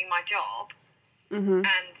with quitting my job, and then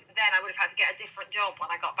I would have had to get a different job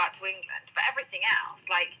when I got back to England. But everything else,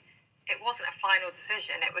 like, it wasn't a final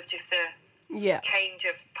decision. It was just a change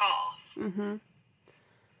of path.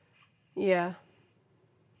 Yeah.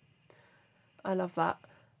 I love that.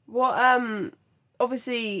 What,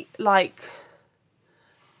 obviously with,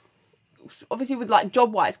 like,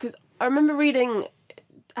 job-wise, because I remember reading,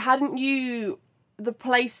 hadn't you, the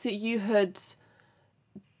place that you had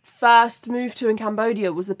first moved to in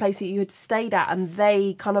Cambodia was the place that you had stayed at, and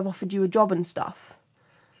they kind of offered you a job and stuff?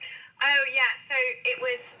 Oh, yeah, so it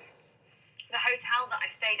was the hotel that I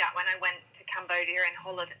stayed at when I went to Cambodia on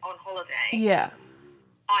holiday. Yeah.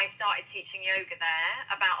 I started teaching yoga there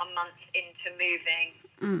about a month into moving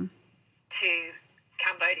to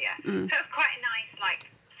Cambodia. So it was quite a nice, like,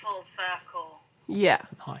 full circle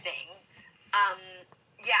thing.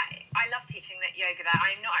 Yeah, I love teaching that yoga there.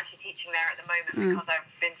 I'm not actually teaching there at the moment because I've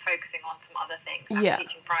been focusing on some other things. I'm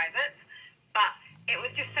teaching privates. But it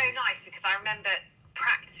was just so nice because I remember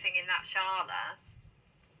practicing in that shala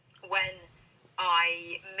when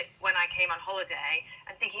I came on holiday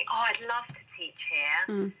and thinking, oh, I'd love to teach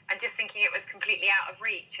here, and just thinking it was completely out of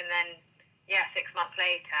reach. And then, 6 months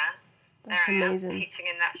later, That's there amazing. I am teaching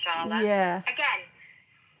in that shala. Yeah. Again,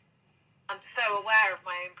 I'm so aware of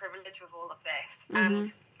my own privilege with all of this.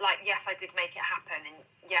 And, like, yes, I did make it happen. And,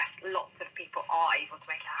 yes, lots of people are able to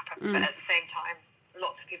make it happen. But at the same time,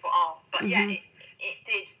 lots of people aren't. But, it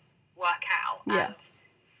did work out. Yeah. And it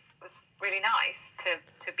was really nice to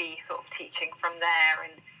be sort of teaching from there.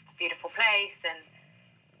 And it's a beautiful place. And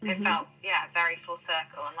it felt, very full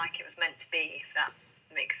circle and like it was meant to be, if that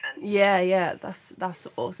makes sense. Yeah. That's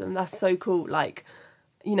awesome. That's so cool. Like,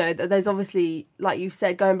 you know, there's obviously, like you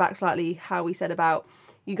said, going back slightly, how we said about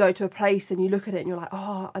you go to a place and you look at it and you're like,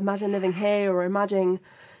 oh, imagine living here, or imagine,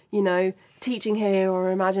 you know, teaching here,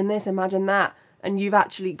 or imagine this, imagine that. And you've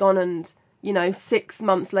actually gone and, you know, 6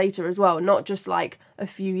 months later as well, not just like a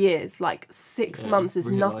few years, like 6 months is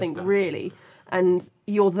nothing really. And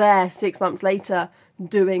you're there 6 months later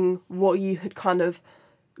doing what you had kind of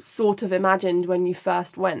sort of imagined when you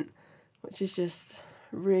first went, which is just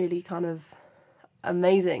really kind of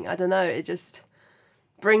amazing. I don't know, it just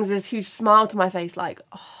brings this huge smile to my face, like,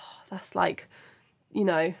 oh, that's like, you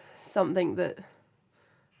know, something that,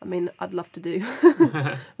 I mean, I'd love to do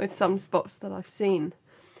with some spots that I've seen.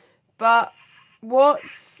 But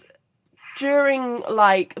what's during,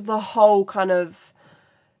 like, the whole kind of,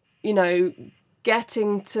 you know,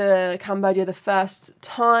 getting to Cambodia the first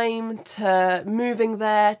time, to moving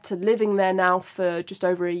there, to living there now for just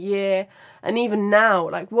over a year, and even now,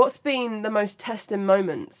 like, what's been the most testing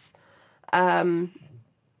moments?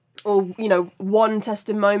 Or, you know, one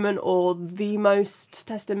testing moment or the most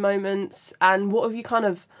testing moments, and what have you kind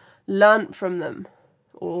of learnt from them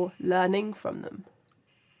or learning from them?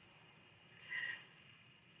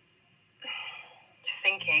 Just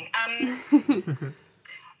thinking. I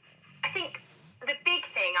think the big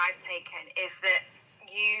thing I've taken is that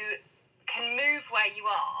you can move where you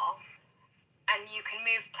are and you can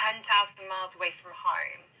move 10,000 miles away from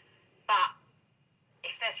home, but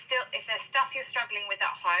if there's stuff you're struggling with at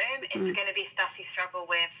home, it's going to be stuff you struggle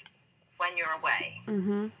with when you're away.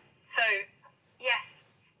 So, yes,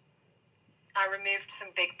 I removed some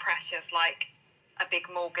big pressures like a big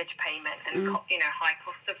mortgage payment and you know, high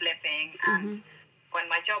cost of living, and when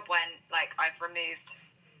my job went, like, I've removed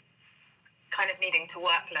kind of needing to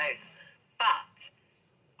work loads, but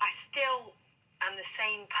I still am the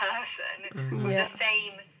same person with the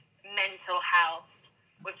same mental health,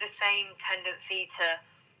 with the same tendency to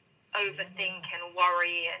overthink and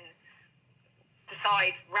worry and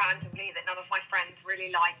decide randomly that none of my friends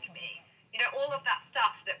really like me. You know, all of that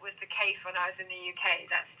stuff that was the case when I was in the UK,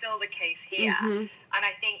 that's still the case here. And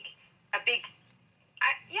I think a big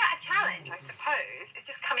a challenge, I suppose. It's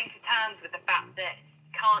just coming to terms with the fact that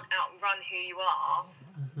you can't outrun who you are,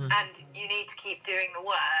 and you need to keep doing the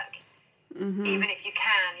work, even if you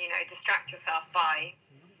can, distract yourself by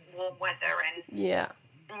warm weather and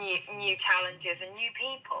new challenges and new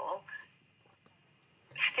people.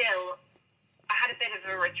 Still, I had a bit of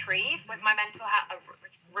a reprieve with my mental health.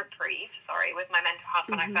 With my mental health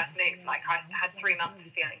when I first moved. Like, I had 3 months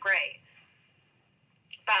of feeling great,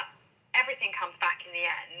 but everything comes back in the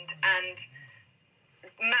end, and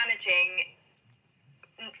managing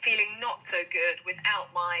feeling not so good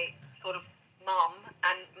without my sort of mum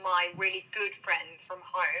and my really good friends from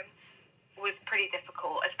home was pretty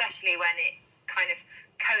difficult, especially when it kind of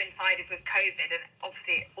coincided with COVID and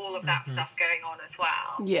obviously all of that stuff going on as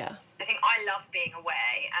well. Yeah. I think I love being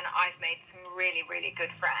away, and I've made some really, really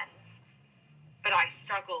good friends, but I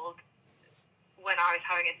struggled when I was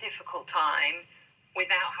having a difficult time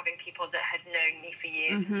without having people that had known me for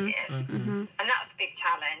years and years. And that was a big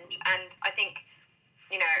challenge. And I think,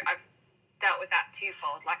 I've dealt with that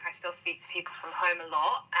twofold. Like, I still speak to people from home a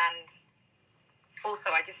lot, and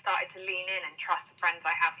also I just started to lean in and trust the friends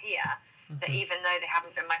I have here, that even though they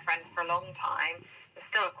haven't been my friends for a long time, there's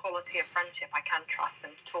still a quality of friendship. I can trust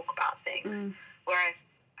them to talk about things. Whereas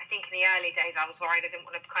I think in the early days I was worried I didn't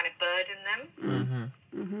want to kind of burden them.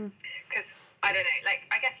 Because, I don't know, like,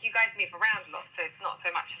 I guess you guys move around a lot, so it's not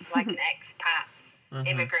so much like an expat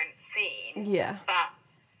immigrant scene. Yeah. But,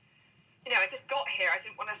 I just got here. I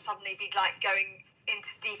didn't want to suddenly be, like, going into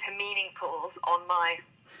deeper meaningfuls on my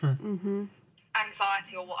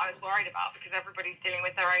anxiety or what I was worried about, because everybody's dealing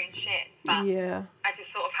with their own shit. But I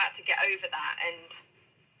just sort of had to get over that and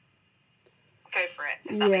go for it,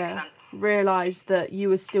 if that makes sense. Realise that you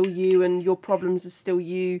are still you and your problems are still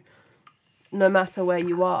you, no matter where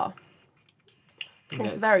you are.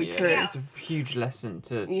 It's very true. It's a huge lesson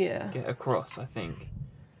to get across, I think.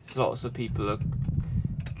 Lots of people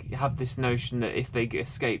have this notion that if they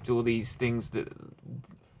escaped all these things that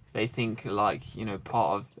they think are like,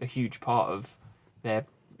 a huge part of their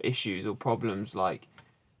issues or problems, like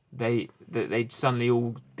they'd suddenly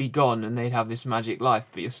all be gone and they'd have this magic life,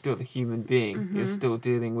 but you're still the human being. You're still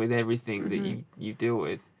dealing with everything that you deal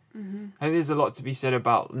with. And there's a lot to be said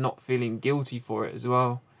about not feeling guilty for it as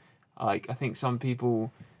well. Like, I think some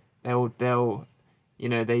people, they'll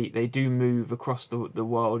they do move across the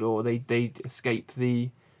world, or they escape the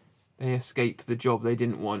job they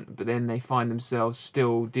didn't want, but then they find themselves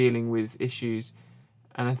still dealing with issues.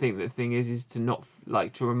 And I think the thing is to not,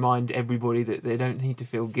 like, to remind everybody that they don't need to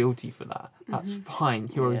feel guilty for that. That's fine.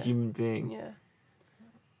 You're a human being. Yeah.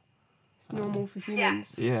 It's normal for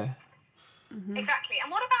humans. Yeah. Exactly.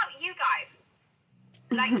 And what about you guys?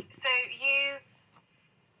 Like, so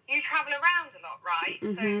you travel around a lot, right?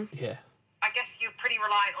 So yeah. I guess you're pretty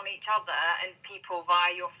reliant on each other and people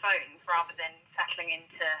via your phones rather than settling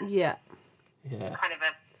into kind of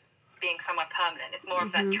being somewhere permanent. It's more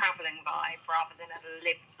of that travelling vibe rather than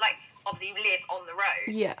obviously you live on the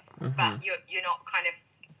road, but you're not kind of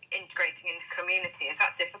integrating into community. Is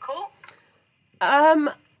that difficult?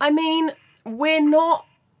 I mean,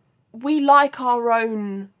 we like our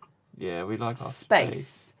own we like our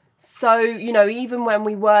space. So, even when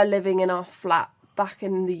we were living in our flat back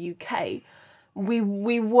in the UK, we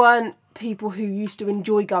weren't people who used to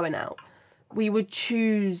enjoy going out. We would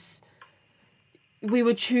choose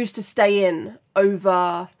to stay in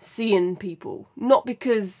over seeing people. Not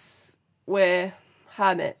because we're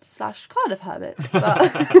hermits / kind of hermits,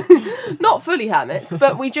 but not fully hermits,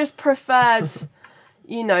 but we just preferred,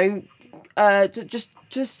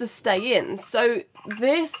 just to stay in. So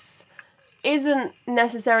this isn't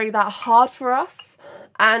necessarily that hard for us,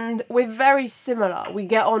 and we're very similar. We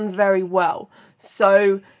get on very well.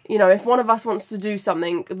 So, if one of us wants to do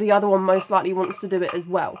something, the other one most likely wants to do it as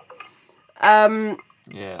well.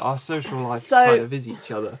 Our social life kind of is each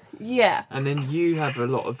other. Yeah. And then you have a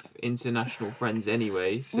lot of international friends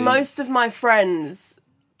anyway. So most of my friends,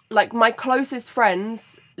 like my closest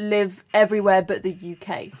friends, live everywhere but the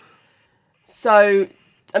UK. So,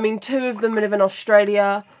 I mean, 2 of them live in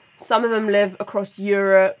Australia. Some of them live across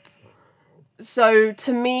Europe. So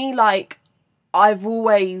to me, like, I've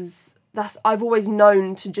always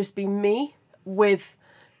known to just be me with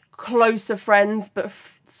closer friends but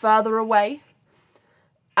further away.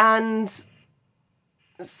 And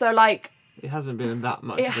so, like, it hasn't been that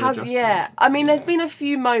much. It has, I mean, there's been a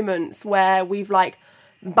few moments where we've, like,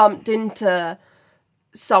 bumped into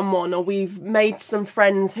someone, or we've made some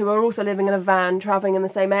friends who are also living in a van, travelling in the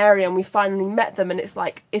same area, and we finally met them, and it's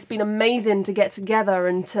like, it's been amazing to get together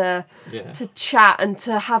and to chat and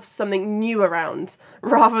to have something new around,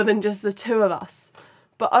 rather than just the 2 of us.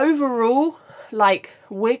 But overall, like,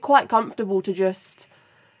 we're quite comfortable to just,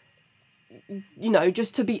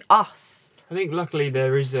 just to be us. I think luckily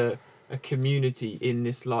there is a community in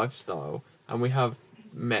this lifestyle, and we have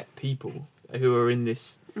met people who are in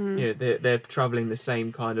this, they're travelling the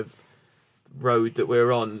same kind of road that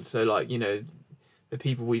we're on. So, like, the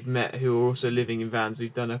people we've met who are also living in vans,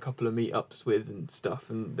 we've done a couple of meetups with and stuff,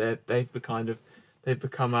 and they've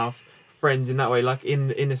become our friends in that way. Like in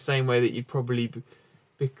the same way that you probably,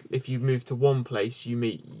 if you move to one place, you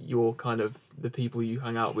meet your kind of the people you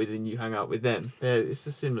hang out with, and you hang out with them. It's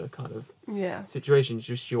a similar kind of situation. It's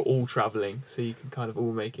just you're all travelling, so you can kind of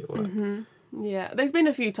all make it work. Yeah, there's been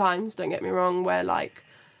a few times, don't get me wrong, where, like,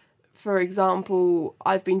 for example,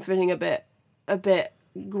 I've been feeling a bit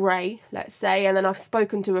grey, let's say, and then I've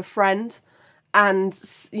spoken to a friend, and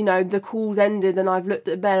the call's ended, and I've looked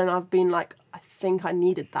at Ben and I've been like, I think I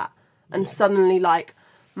needed that, and suddenly, like,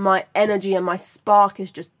 my energy and my spark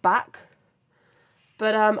is just back.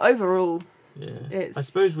 But overall, it's... I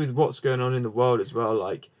suppose with what's going on in the world as well,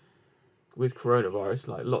 like with coronavirus,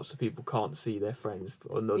 like lots of people can't see their friends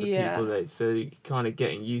or other people, so you're kind of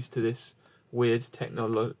getting used to this weird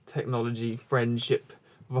technology friendship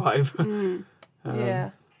vibe. But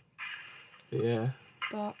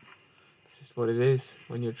it's just what it is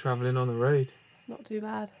when you're travelling on the road. It's not too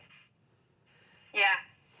bad. Yeah.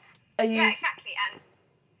 Yeah, exactly. And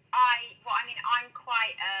I'm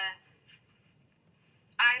quite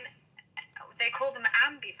they call them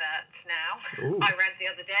ambiverts now. Ooh. I read the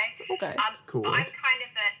other day. Okay. Cool. I'm kind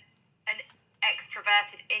of an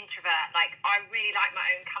extroverted introvert. Like, I really like my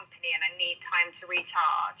own company and I need time to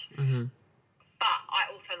recharge. Mm-hmm. But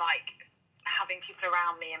I also like having people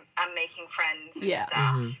around me and making friends and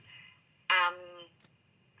stuff.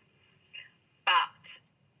 But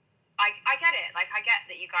I get it. Like, I get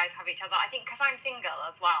that you guys have each other. I think because I'm single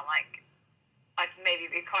as well, like, I'd maybe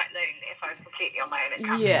be quite lonely if I was completely on my own and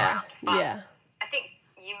camping around. But I think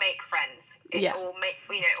you make friends.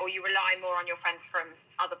 Or you rely more on your friends from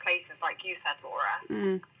other places, like you said, Laura.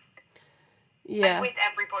 And with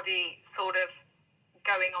everybody sort of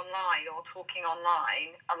going online or talking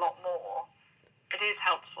online a lot more, it is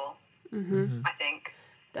helpful, I think.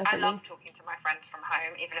 Definitely. I love talking to my friends from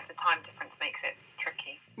home, even if the time difference makes it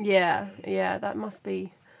tricky. Yeah,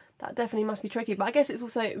 that definitely must be tricky. But I guess it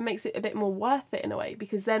makes it a bit more worth it in a way,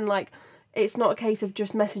 because then, like, it's not a case of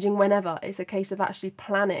just messaging whenever. It's a case of actually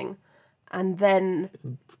planning and then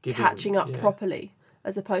catching up properly,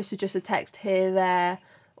 as opposed to just a text here, there,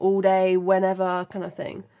 all day, whenever kind of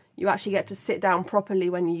thing. You actually get to sit down properly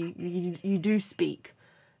when you do speak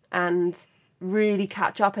and really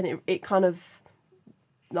catch up, and it kind of,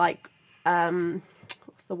 like,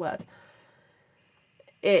 what's the word?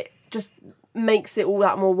 It just makes it all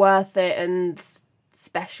that more worth it and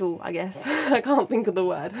special, I guess. I can't think of the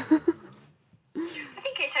word. I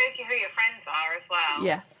think it shows you who your friends are as well.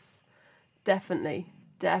 Yes, definitely.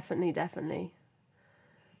 I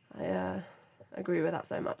agree with that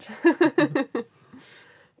so much.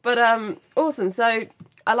 But awesome. So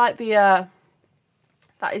I like the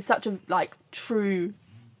that is such a, like, true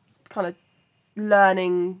kind of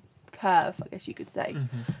learning curve, I guess you could say,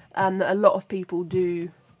 that a lot of people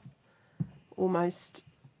do almost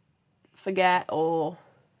forget or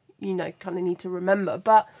kind of need to remember.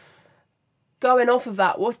 But going off of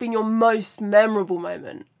that, what's been your most memorable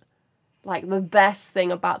moment? Like, the best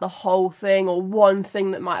thing about the whole thing, or one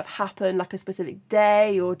thing that might have happened, like a specific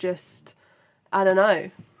day, or just, I don't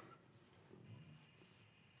know.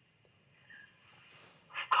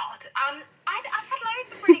 God, I've had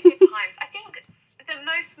loads of really good times. I think the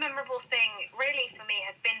most memorable thing really for me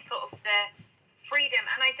has been sort of the freedom,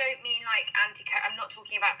 and I don't mean like I'm not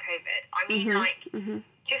talking about COVID. I mean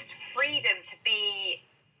just freedom to be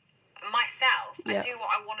myself and do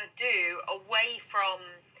what I want to do away from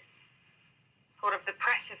sort of the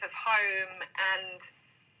pressures of home and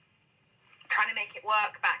trying to make it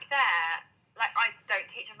work back there. Like, I don't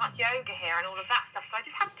teach as much yoga here and all of that stuff, so I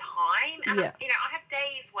just have time. And, I have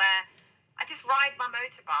days where I just ride my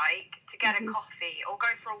motorbike to get a coffee or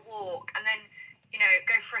go for a walk and then,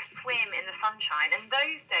 go for a swim in the sunshine. And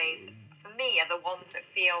those days, for me, are the ones that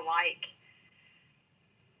feel like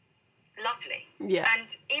lovely. Yeah. And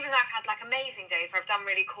even though I've had, like, amazing days where I've done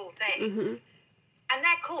really cool things, and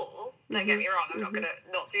they're cool, don't get me wrong, I'm not going to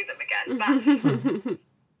not do them again, but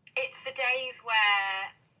it's the days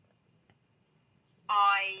where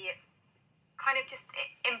I kind of just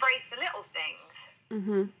embrace the little things.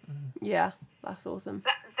 Yeah, that's awesome.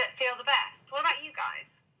 That feel the best. What about you guys?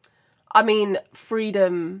 I mean,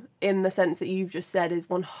 freedom in the sense that you've just said is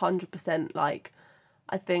 100%, like,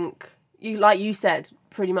 I think, like you said,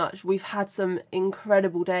 pretty much, we've had some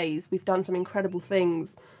incredible days. We've done some incredible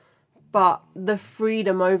things. But the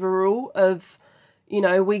freedom overall of,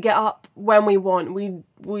 we get up when we want.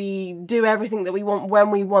 We do everything that we want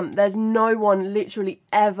when we want. There's no one literally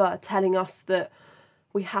ever telling us that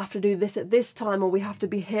we have to do this at this time, or we have to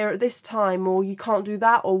be here at this time, or you can't do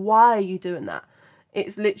that, or why are you doing that?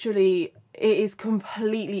 It's literally, it is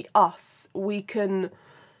completely us. We can...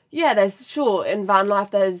 Yeah, in van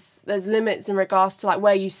life there's limits in regards to like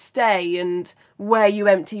where you stay and where you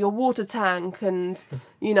empty your water tank and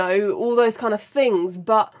all those kind of things,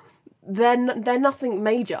 but they're nothing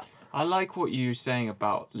major. I like what you were saying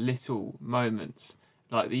about little moments,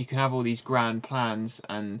 like that you can have all these grand plans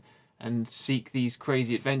and seek these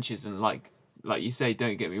crazy adventures, and like you say,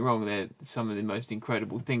 don't get me wrong, they're some of the most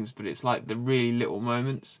incredible things, but it's like the really little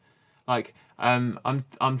moments. Like, I'm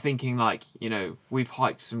thinking like, we've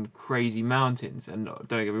hiked some crazy mountains, and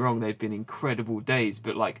don't get me wrong, they've been incredible days,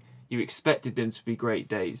 but like, you expected them to be great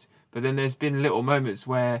days. But then there's been little moments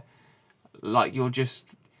where, like, you're just,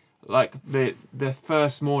 like, the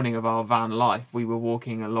first morning of our van life, we were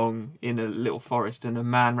walking along in a little forest, and a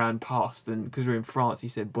man ran past, and because we're in France, he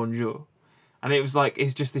said bonjour. And it was like,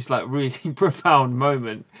 it's just this like really profound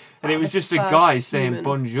moment. And it was just a guy saying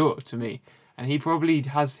bonjour to me. And he probably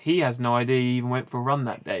has no idea he even went for a run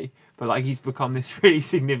that day. But like, he's become this really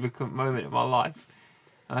significant moment in my life.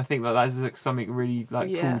 And I think that that's like something really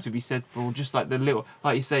like cool to be said for just like the little,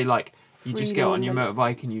 like you say, like you just get on your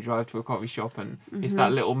motorbike and you drive to a coffee shop, and it's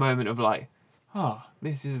that little moment of like, oh,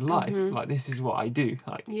 this is life. Like, this is what I do.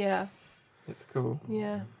 Like, yeah, it's cool.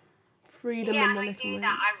 Yeah, freedom in the little do moments.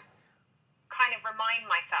 that. I kind of remind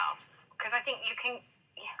myself, because I think you can.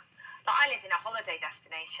 Like, I live in a holiday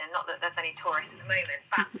destination, not that there's any tourists at the moment,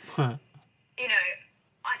 but,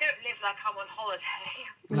 I don't live like I'm on holiday.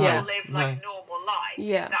 I live like a normal life.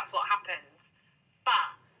 Yeah. That's what happens.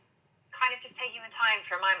 But kind of just taking the time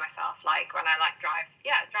to remind myself, like, when I, like,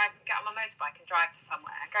 get on my motorbike and drive to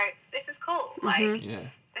somewhere, I go, this is cool. Like,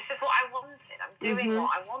 this is what I wanted. I'm doing what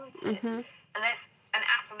I wanted. And there's an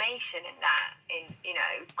affirmation in that,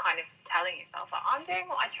 kind of telling yourself, like, I'm doing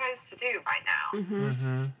what I chose to do right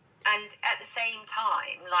now. And at the same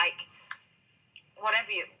time, like,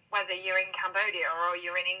 whether you're in Cambodia or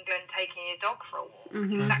you're in England taking your dog for a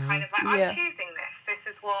walk, it's that kind of like, I'm choosing this. This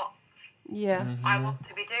is what I want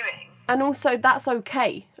to be doing. And also, that's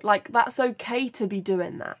okay. Like, that's okay to be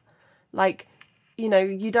doing that. Like,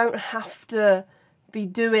 you don't have to be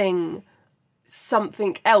doing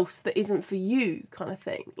something else that isn't for you, kind of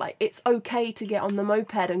thing. Like, it's okay to get on the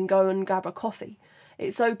moped and go and grab a coffee.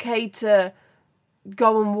 It's okay to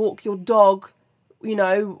go and walk your dog,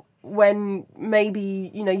 when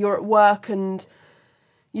maybe, you're at work and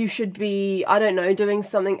you should be, I don't know, doing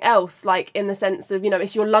something else, like in the sense of,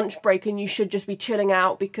 it's your lunch break and you should just be chilling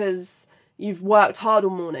out because you've worked hard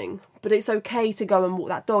all morning. But it's okay to go and walk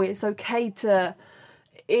that dog. It's okay to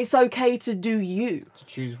do you. To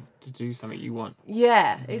choose to do something you want.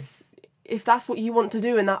 Yeah, if that's what you want to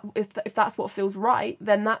do, and that if that's what feels right,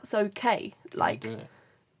 then that's okay. Like,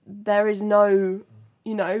 there is no,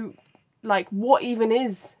 like, what even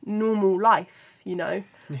is normal life,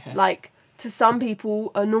 Like, to some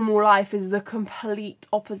people, a normal life is the complete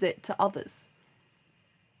opposite to others.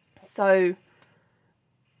 So,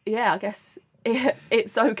 yeah, I guess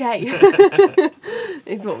it's okay,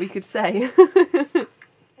 is what we could say.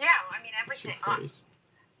 Yeah, I mean, everything.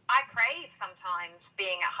 I crave sometimes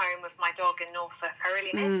being at home with my dog in Norfolk. I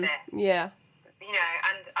really miss it. Yeah.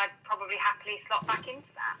 And I'd probably happily slot back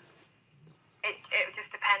into that. It would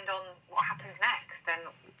just depend on what happens next and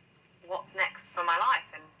what's next for my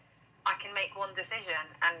life. And I can make one decision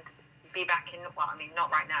and be back in, well, I mean,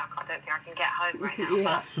 not right now. I don't think I can get home right now.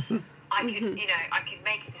 But I could, I could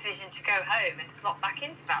make a decision to go home and slot back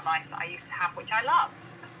into that life that I used to have, which I love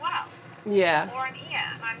as well. Yeah. Or I'm here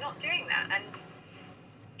and I'm not doing that. And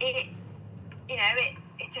it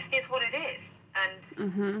just is what it is.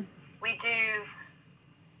 And we do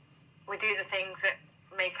the things that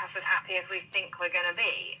make us as happy as we think we're going to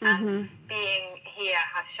be. And being here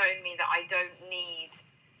has shown me that I don't need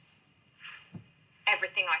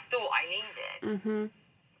everything I thought I needed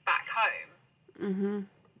back home.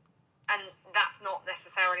 And that's not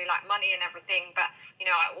necessarily like money and everything, but,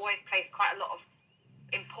 I always place quite a lot of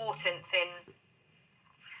importance in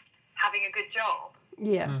having a good job.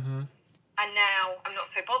 Yeah. And now I'm not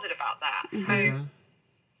so bothered about that. So,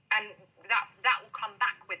 and that will come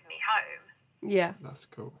back with me home. Yeah. That's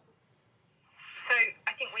cool. So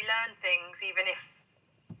I think we learn things even if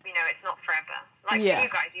you know, it's not forever. Like for you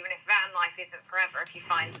guys, even if van life isn't forever, if you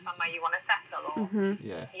find somewhere you want to settle, or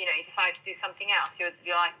you know, you decide to do something else, your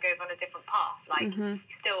life goes on a different path. Like you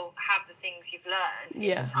still have the things you've learned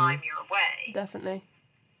in the time you're away.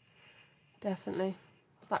 Definitely.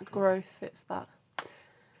 It's that growth. It's that.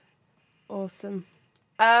 Awesome.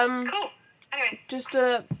 Cool. Anyway, just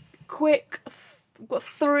a quick. We've got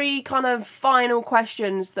 3 kind of final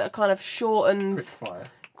questions that are kind of shortened.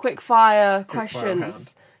 Quick fire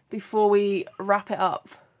questions before we wrap it up.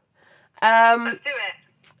 let's do it.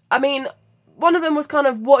 I mean, one of them was kind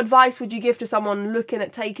of, what advice would you give to someone looking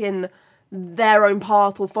at taking their own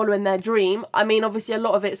path or following their dream? I mean, obviously a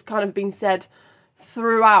lot of it's kind of been said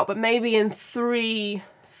throughout, but maybe in three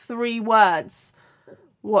words,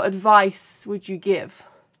 what advice would you give?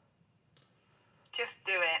 Just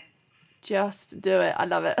do it. Just do it. I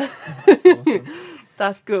love it. That's awesome.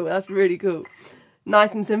 That's cool. That's really cool.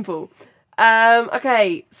 Nice and simple.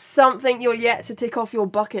 Okay, something you're yet to tick off your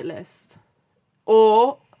bucket list.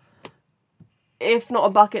 Or, if not a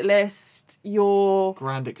bucket list, your...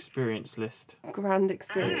 Grand experience list. Grand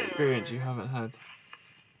experience. Experience you haven't had.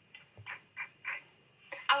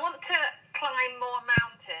 I want to climb more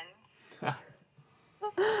mountains.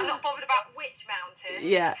 I'm not bothered about which mountains.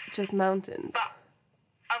 Yeah, just mountains. But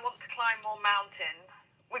I want to climb more mountains.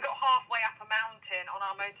 We got halfway up a mountain on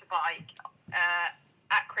our motorbike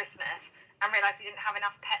at Christmas and realised we didn't have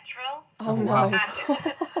enough petrol. Oh no. And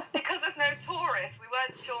because there's no tourists, we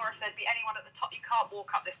weren't sure if there'd be anyone at the top. You can't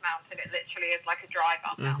walk up this mountain. It literally is like a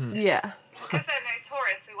drive-up mountain. Yeah. Because there are no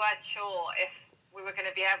tourists, we weren't sure if we were going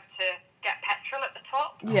to be able to get petrol at the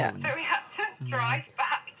top. Yeah. So we had to drive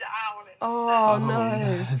back down instead. Oh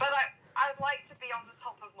no. But I'd like to be on the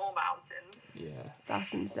top of more mountains. Yeah.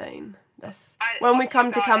 That's insane. That's... I When we watch come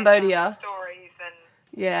you to guys Cambodia... on stories and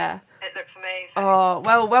Yeah. it looks amazing. Oh,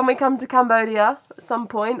 well, when we come to Cambodia at some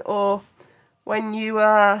point, or when you,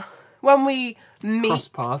 when we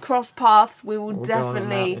meet, cross paths, we will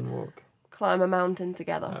definitely climb a mountain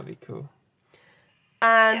together. That'd be cool.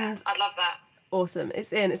 And yeah, I'd love that. awesome.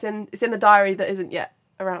 It's in the diary that isn't yet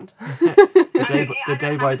around. The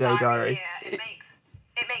day by day diary. Yeah, it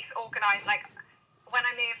makes organised, like, when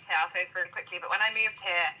I moved here, I'll say this really quickly, but when I moved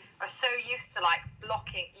here, I was so used to, like,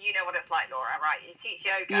 blocking, you know what it's like, Laura, right? You teach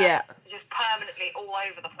yoga, Yeah. you're just permanently all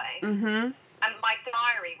over the place. Mm-hmm. And my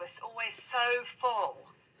diary was always so full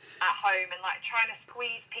at home and, like, trying to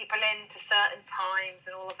squeeze people into certain times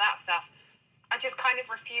and all of that stuff. I just kind of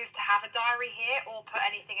refused to have a diary here or put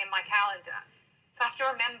anything in my calendar. So I have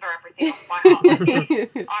to remember everything off my heart. I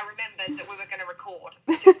remembered that we were going to record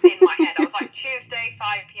just in my head. I was like, Tuesday,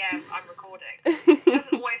 5 p.m, I'm recording. It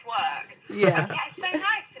doesn't always work. Yeah. Yeah, it's so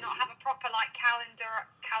nice to not have a proper, like,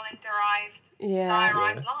 calendarized, Yeah.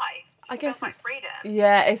 diarised life. I guess feels like it's freedom.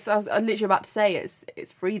 Yeah, I was literally about to say it's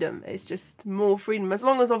freedom. It's just more freedom. As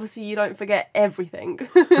long as obviously you don't forget everything.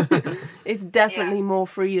 It's definitely more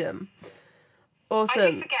freedom. Awesome.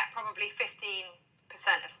 I do forget probably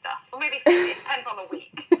 15% of stuff. Or maybe 50, it depends on the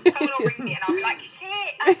week. Someone will ring me and I'll be like,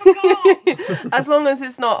 shit, I forgot. As long as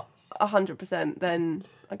it's not 100%, then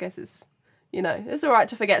I guess it's, it's alright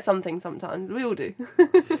to forget something sometimes. We all do.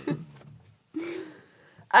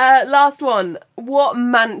 Last one. What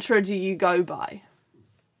mantra do you go by?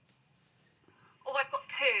 Oh, I've got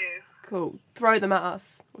 2. Cool. Throw them at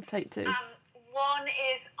us. We'll take 2. One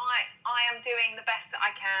is I am doing the best that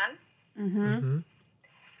I can. Mm-hmm.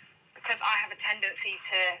 Because I have a tendency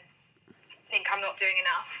to think I'm not doing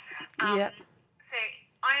enough. Yeah. So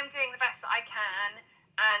I am doing the best that I can,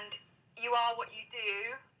 and you are what you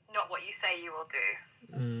do, not what you say you will do.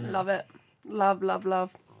 Love it. Love, love,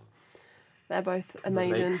 love. They're both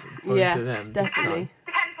amazing. Yes, definitely.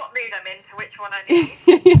 Depends what mood I'm in to which one I need.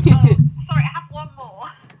 Sorry, I have one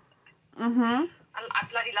more. Mm-hmm. I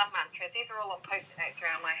bloody love mantras. These are all on post-it notes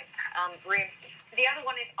around my room. The other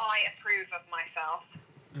one is I approve of myself.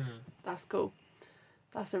 That's cool.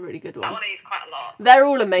 That's a really good one. That one I use quite a lot. They're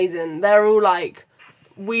all amazing. They're all like,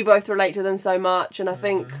 we both relate to them so much, and I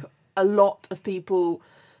think a lot of people,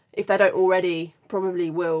 if they don't already, probably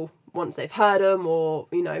will once they've heard them, or,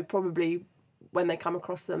 probably when they come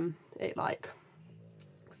across them, it like,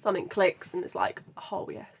 something clicks and it's like, oh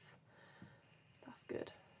yes, that's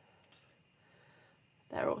good.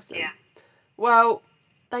 They're awesome. Yeah. Well,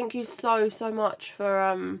 thank you so much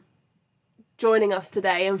for joining us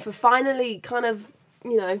today, and for finally kind of,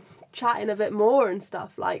 chatting a bit more and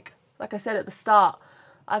stuff. Like I said at the start,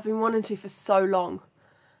 I've been wanting to for so long,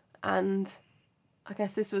 and I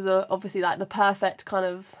guess this was obviously like the perfect kind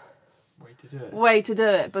of way to do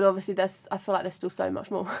it. But obviously I feel like there's still so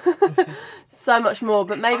much more. So much more,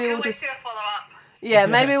 but maybe we'll just... do a follow-up. Yeah,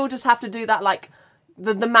 maybe we'll just have to do that, like,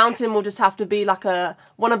 the mountain will just have to be like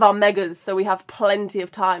one of our megas, so we have plenty of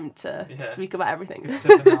time to speak about everything. Good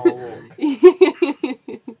 7-hour walk.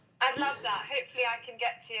 I'd love that. Hopefully I can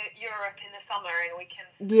get to Europe in the summer and we can...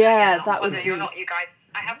 That would be... You're not, you guys.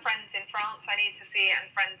 I have friends in France I need to see and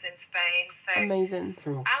friends in Spain. So amazing.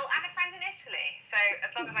 Cool. And a friend in Italy. So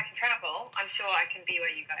as long as I can travel, I'm sure I can be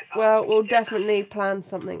where you guys are. Well, we'll definitely plan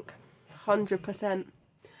something. 100%.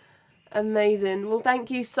 Amazing. Well,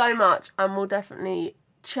 thank you so much, and we'll definitely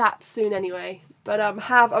chat soon anyway. But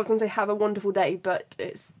have a wonderful day, but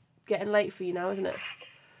it's getting late for you now, isn't it?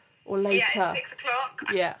 Or later. Yeah, it's 6 o'clock.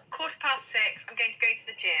 Yeah. 6:15. I'm going to go to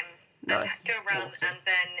the gym and do a run and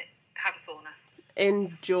then have a sauna.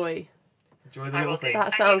 Enjoy. Enjoy the little thing.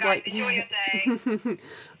 That sounds like... Enjoy your day.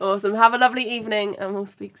 Awesome. Have a lovely evening, and we'll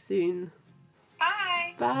speak soon.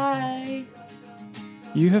 Bye. Bye.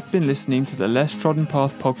 You have been listening to the Less Trodden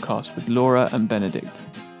Path podcast with Laura and Benedict.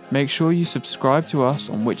 Make sure you subscribe to us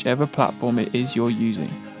on whichever platform it is you're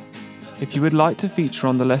using. If you would like to feature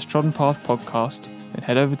on the Less Trodden Path podcast, then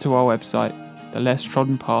head over to our website,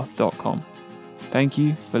 thelesstroddenpath.com. Thank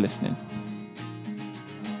you for listening.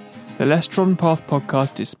 The Less Trodden Path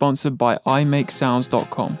podcast is sponsored by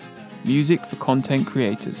imakesounds.com, music for content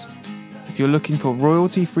creators. If you're looking for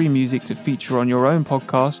royalty-free music to feature on your own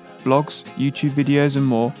podcast, blogs, YouTube videos and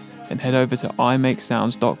more, then head over to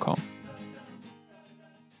imakesounds.com.